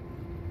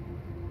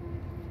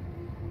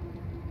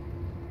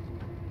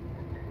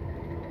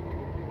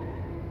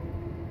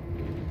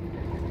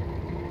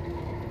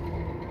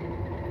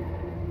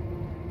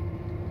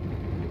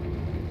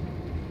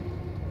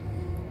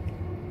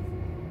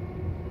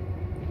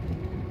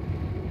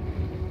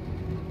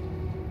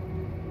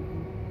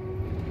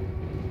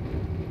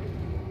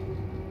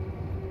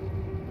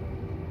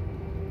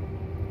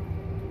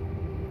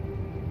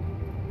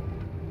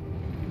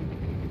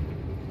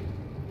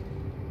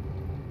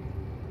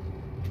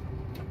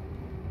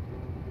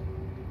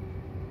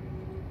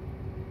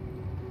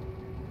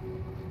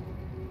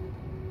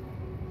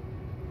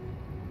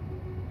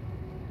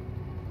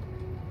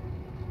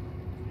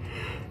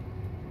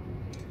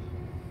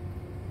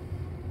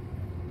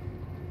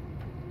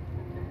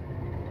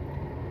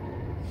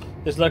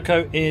 This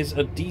loco is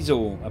a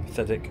diesel,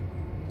 apathetic.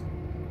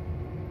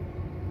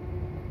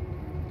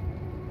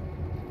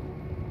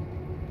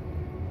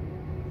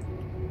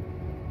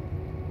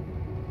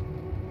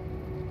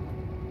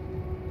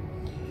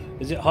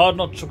 Is it hard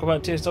not to talk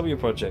about TSW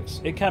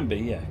projects? It can be,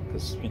 yeah,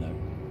 because, you know,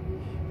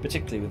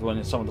 particularly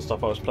with some of the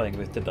stuff I was playing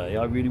with today,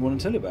 I really want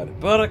to tell you about it,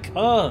 but I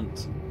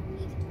can't.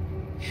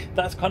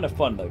 That's kind of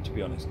fun, though, to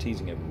be honest,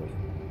 teasing everybody.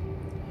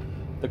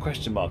 The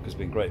question mark has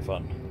been great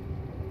fun.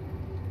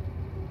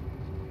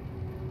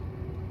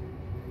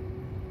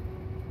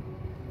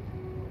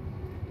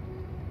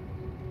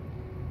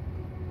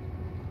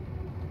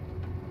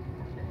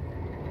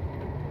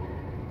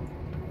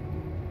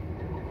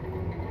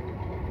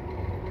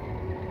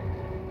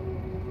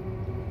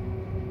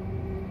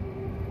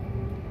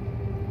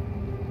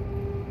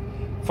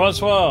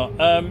 Francois,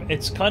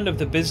 it's kind of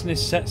the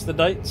business sets the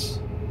dates.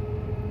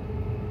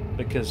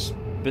 because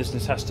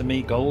business has to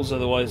meet goals,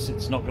 otherwise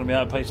it's not going to be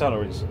able to pay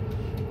salaries.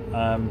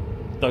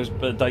 Those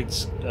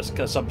dates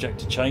are subject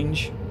to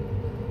change,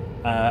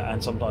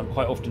 and sometimes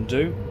quite often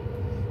do.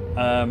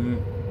 Yeah,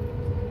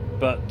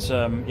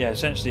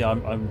 essentially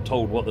I'm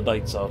told what the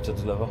dates are to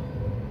deliver.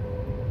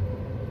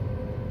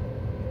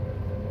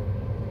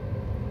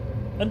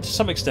 And to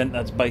some extent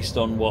that's based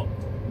on what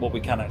we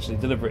can actually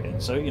deliver it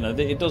in. So, you know,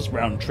 it does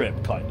round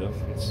trip, kind of.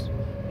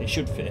 It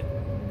should fit.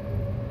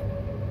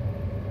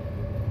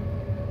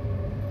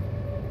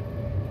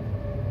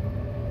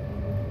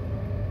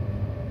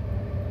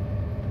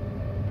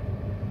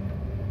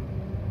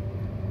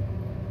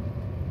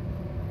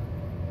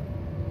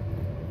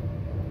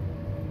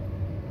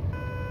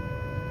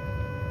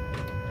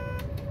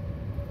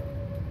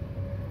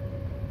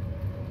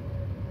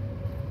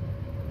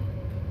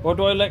 What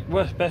do I like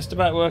best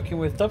about working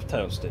with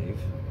Dovetail, Steve?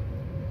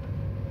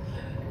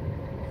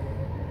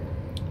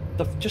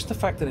 Just the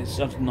fact that it's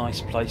such a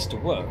nice place to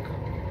work.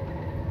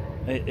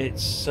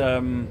 It's you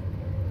know,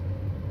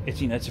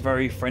 it's a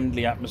very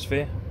friendly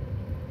atmosphere.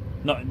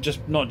 Not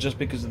just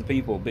because of the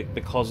people, but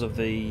because of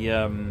the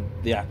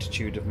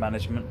attitude of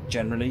management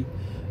generally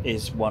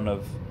is one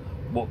of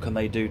what can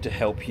they do to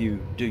help you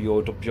do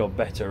your job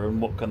better,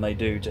 and what can they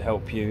do to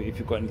help you if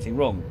you've got anything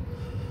wrong.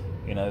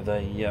 You know,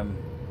 they're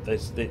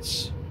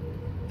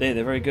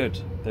very good.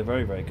 They're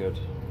very, very good.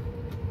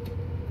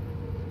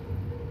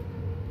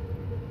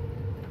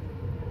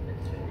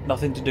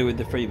 Nothing to do with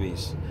the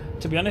freebies.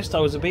 To be honest, I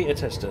was a beta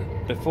tester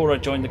before I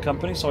joined the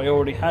company, so I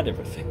already had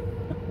everything.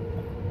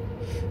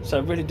 So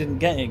I really didn't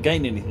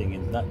gain anything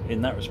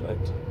in that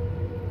respect.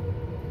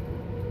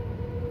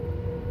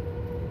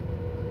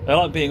 I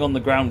like being on the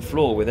ground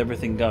floor with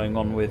everything going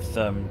on with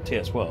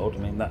TS World. I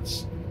mean,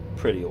 that's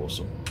pretty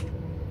awesome.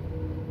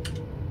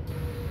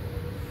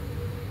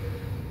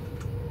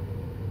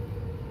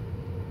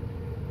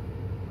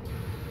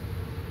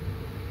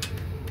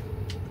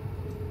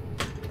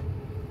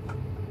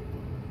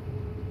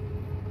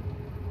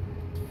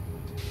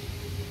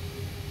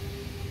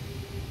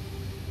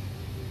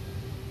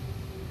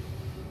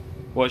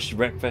 Watched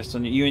Wreckfest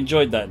on you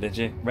enjoyed that, did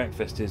you?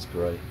 Wreckfest is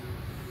great.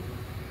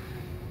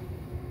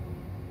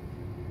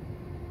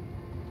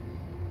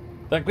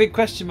 That big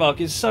question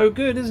mark is so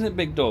good, isn't it,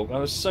 Big Dog? I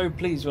was so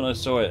pleased when I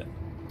saw it.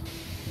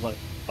 I was like,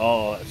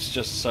 oh, it's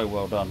just so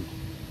well done.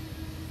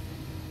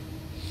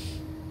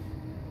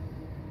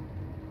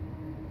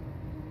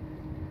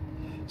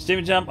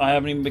 Steven Jump, I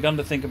haven't even begun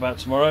to think about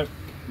tomorrow.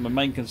 My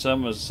main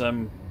concern was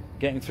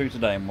getting through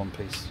today in one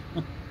piece.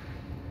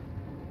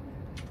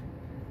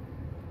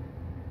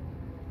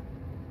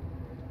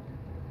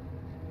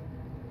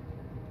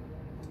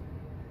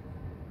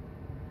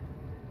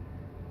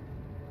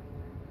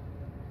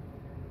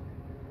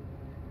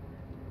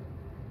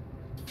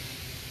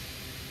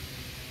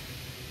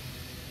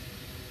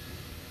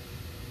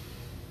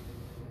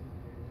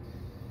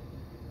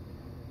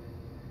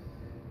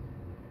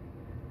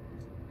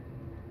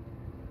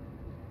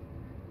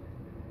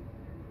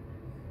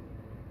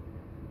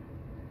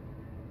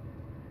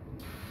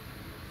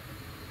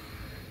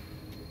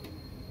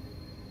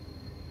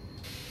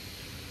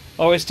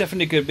 Oh, it's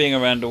definitely good being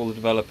around all the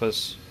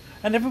developers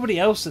and everybody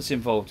else that's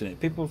involved in it.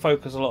 People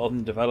focus a lot on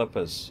the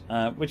developers,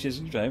 which is,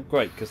 you know,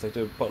 great because they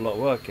do put a lot of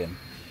work in.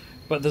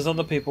 But there's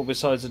other people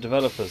besides the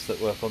developers that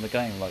work on the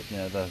game, like, you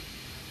know, the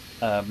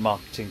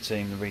marketing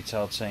team, the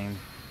retail team.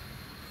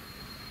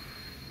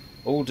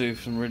 All do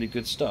some really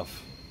good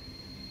stuff.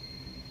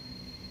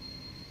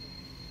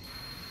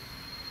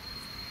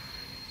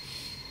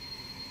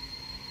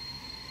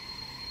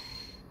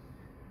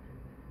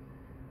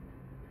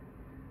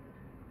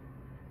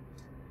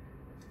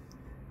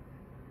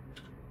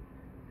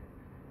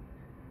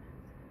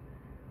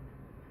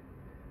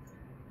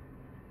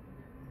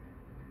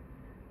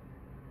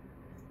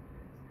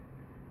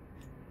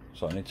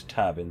 So I need to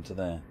tab into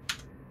there.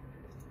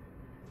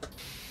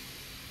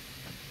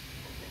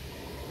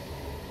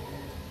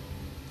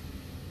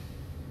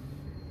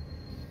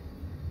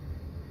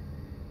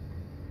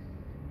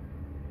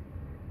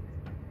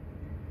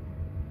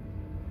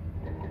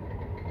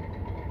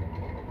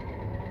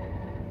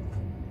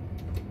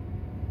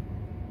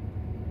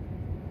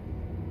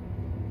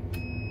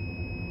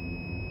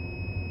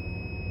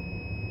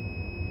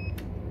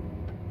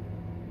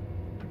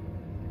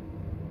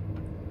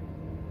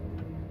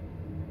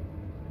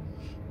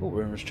 Oh,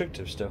 we're in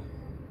restrictive still.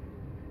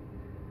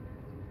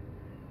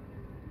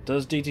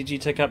 Does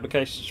DTG take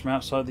applications from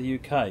outside the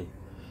UK?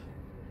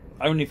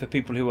 Only for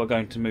people who are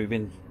going to move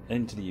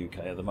into the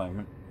UK at the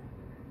moment.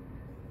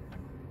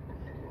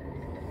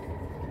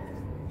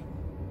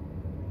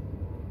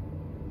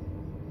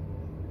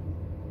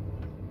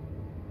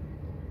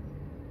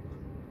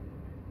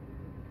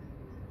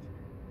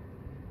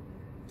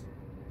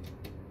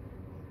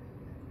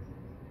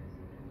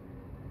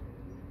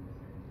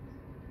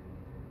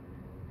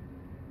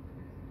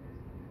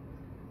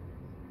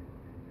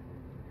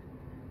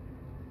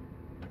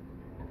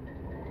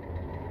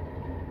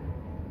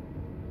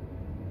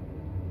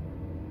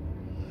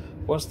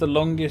 What's the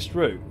longest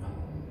route?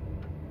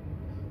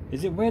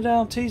 Is it Weird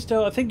Al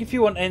Teasdale? I think if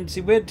you want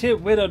NC,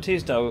 Weird Al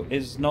Teasdale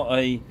is not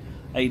a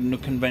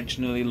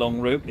conventionally long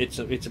route. It's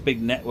a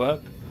big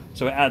network,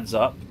 so it adds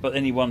up. But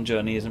any one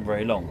journey isn't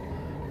very long.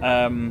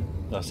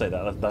 I say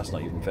that's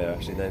not even fair.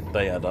 Actually,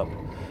 they add up.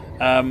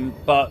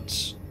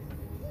 But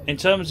in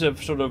terms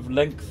of sort of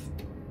length,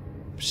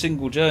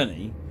 single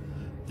journey,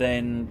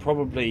 then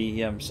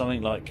probably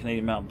something like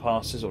Canadian Mountain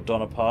Passes or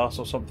Donner Pass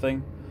or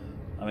something.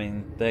 I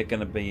mean, they're going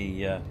to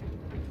be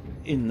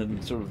in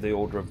the sort of the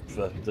order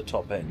of the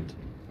top end.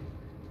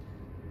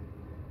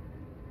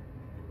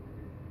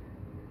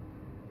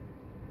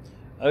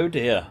 Oh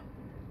dear.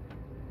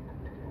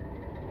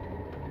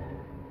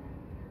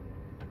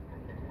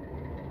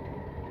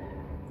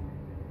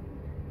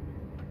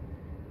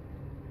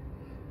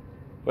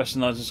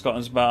 Western Isles of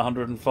Scotland is about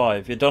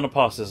 105. Yeah, Donner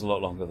Pass is a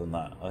lot longer than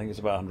that. I think it's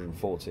about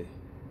 140.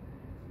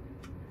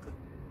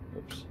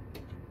 Oops.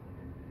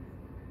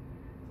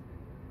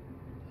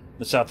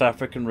 The South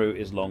African route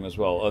is long as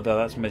well, although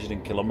that's measured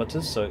in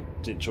kilometres, so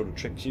it sort of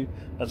tricks you.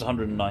 That's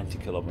 190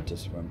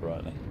 kilometres, if I remember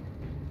rightly.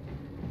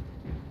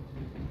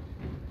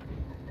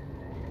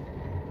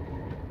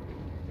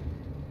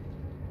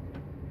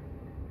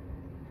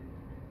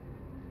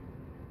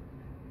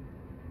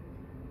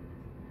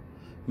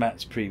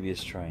 Matt's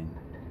previous train.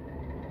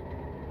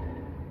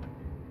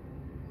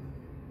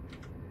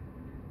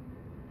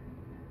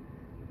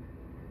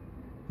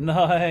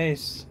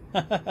 Nice!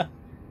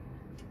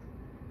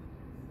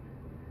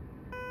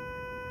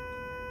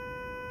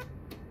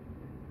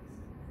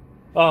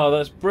 Oh,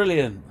 that's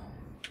brilliant!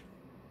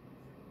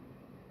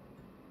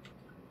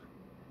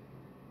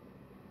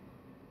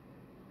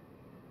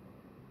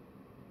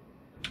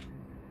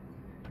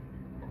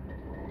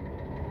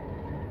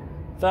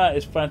 That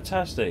is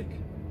fantastic!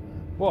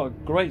 What a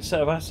great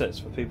set of assets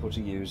for people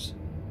to use.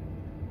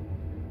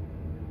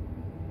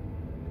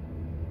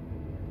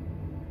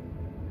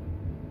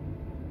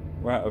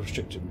 We're out of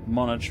restricted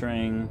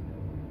monitoring.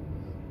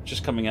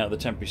 Just coming out of the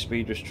temporary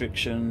speed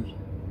restriction.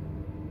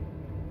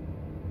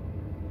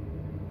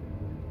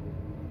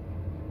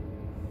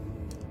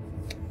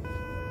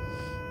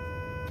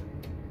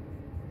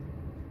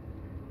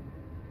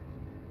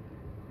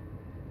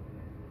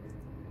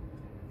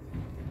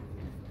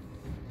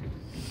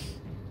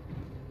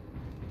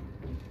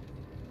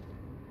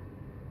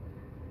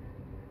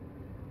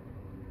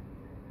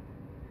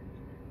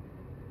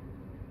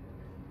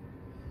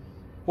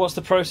 What's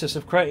the process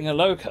of creating a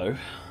loco?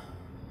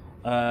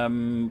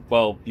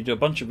 Well, you do a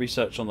bunch of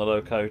research on the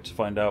loco to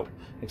find out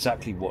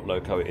exactly what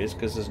loco it is,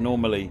 because there's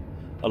normally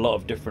a lot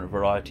of different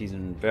varieties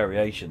and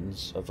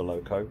variations of the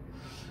loco.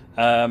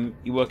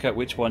 You work out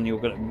which one you're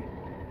going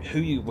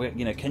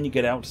to, can you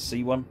get out to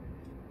see one?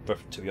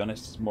 But to be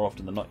honest, more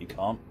often than not you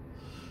can't.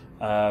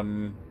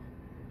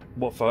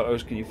 What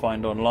photos can you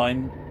find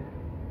online?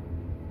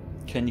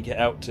 Can you get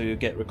out to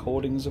get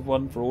recordings of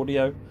one for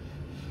audio?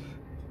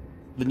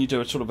 Then you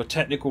do a sort of a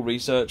technical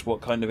research,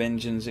 what kind of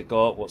engines it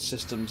got, what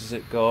systems has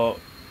it got,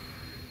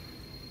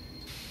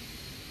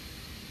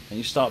 and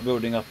you start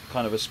building up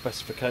kind of a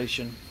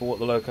specification for what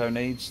the loco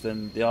needs.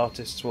 Then the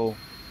artists will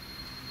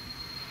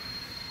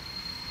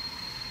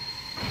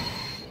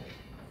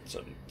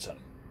so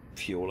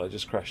fuel I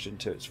just crashed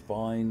into, it's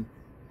fine.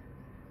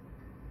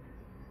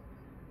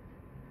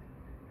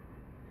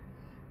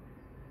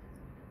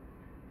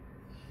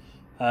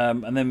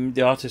 And then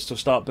the artist will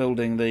start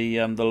building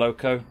the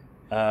loco.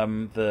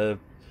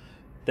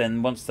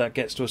 Then once that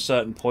gets to a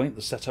certain point,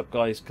 the setup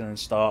guys can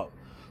start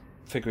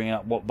figuring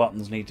out what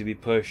buttons need to be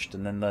pushed,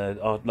 and then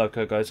the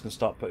loco guys can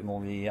start putting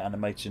all the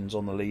animations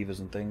on the levers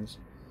and things.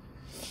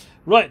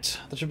 Right,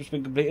 the trip has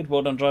been completed.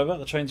 Well done, driver.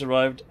 The train's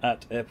arrived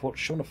at Airport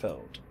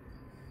Schönefeld.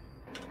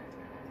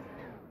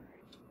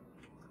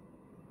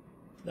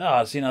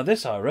 Ah, see, now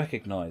this I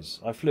recognise.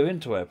 I flew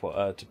into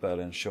airport to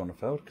Berlin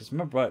Schönefeld, because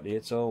remember rightly,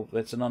 it's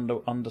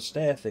an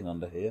under-stair thing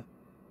under here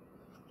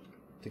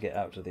to get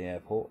out to the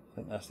airport. I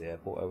think that's the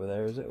airport over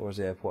there, is it? Or is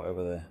the airport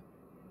over there?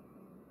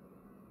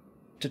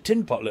 It's a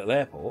tin pot little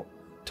airport.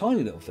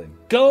 Tiny little thing.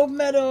 Gold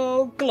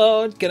medal!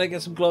 Glod! Can I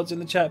get some glods in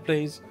the chat,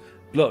 please?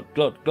 Glod,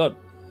 glod, glod.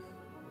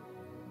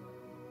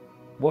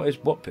 What is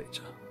what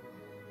picture?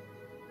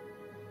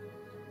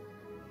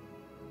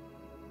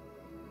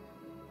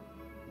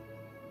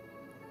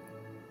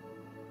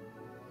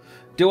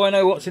 Do I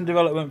know what's in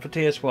development for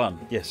TS1?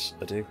 Yes,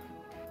 I do.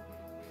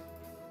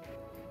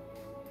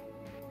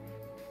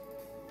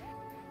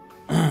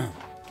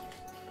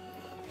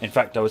 In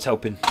fact, I was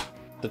helping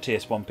the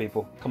TS1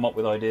 people come up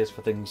with ideas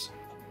for things.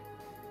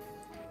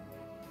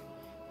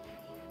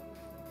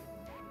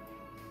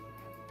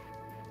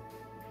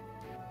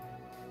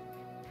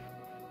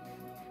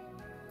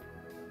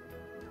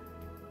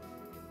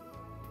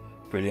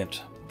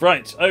 Brilliant.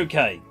 Right,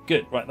 okay,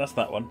 good. Right, that's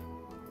that one.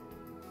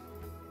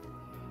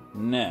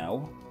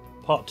 Now,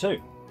 part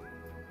 2.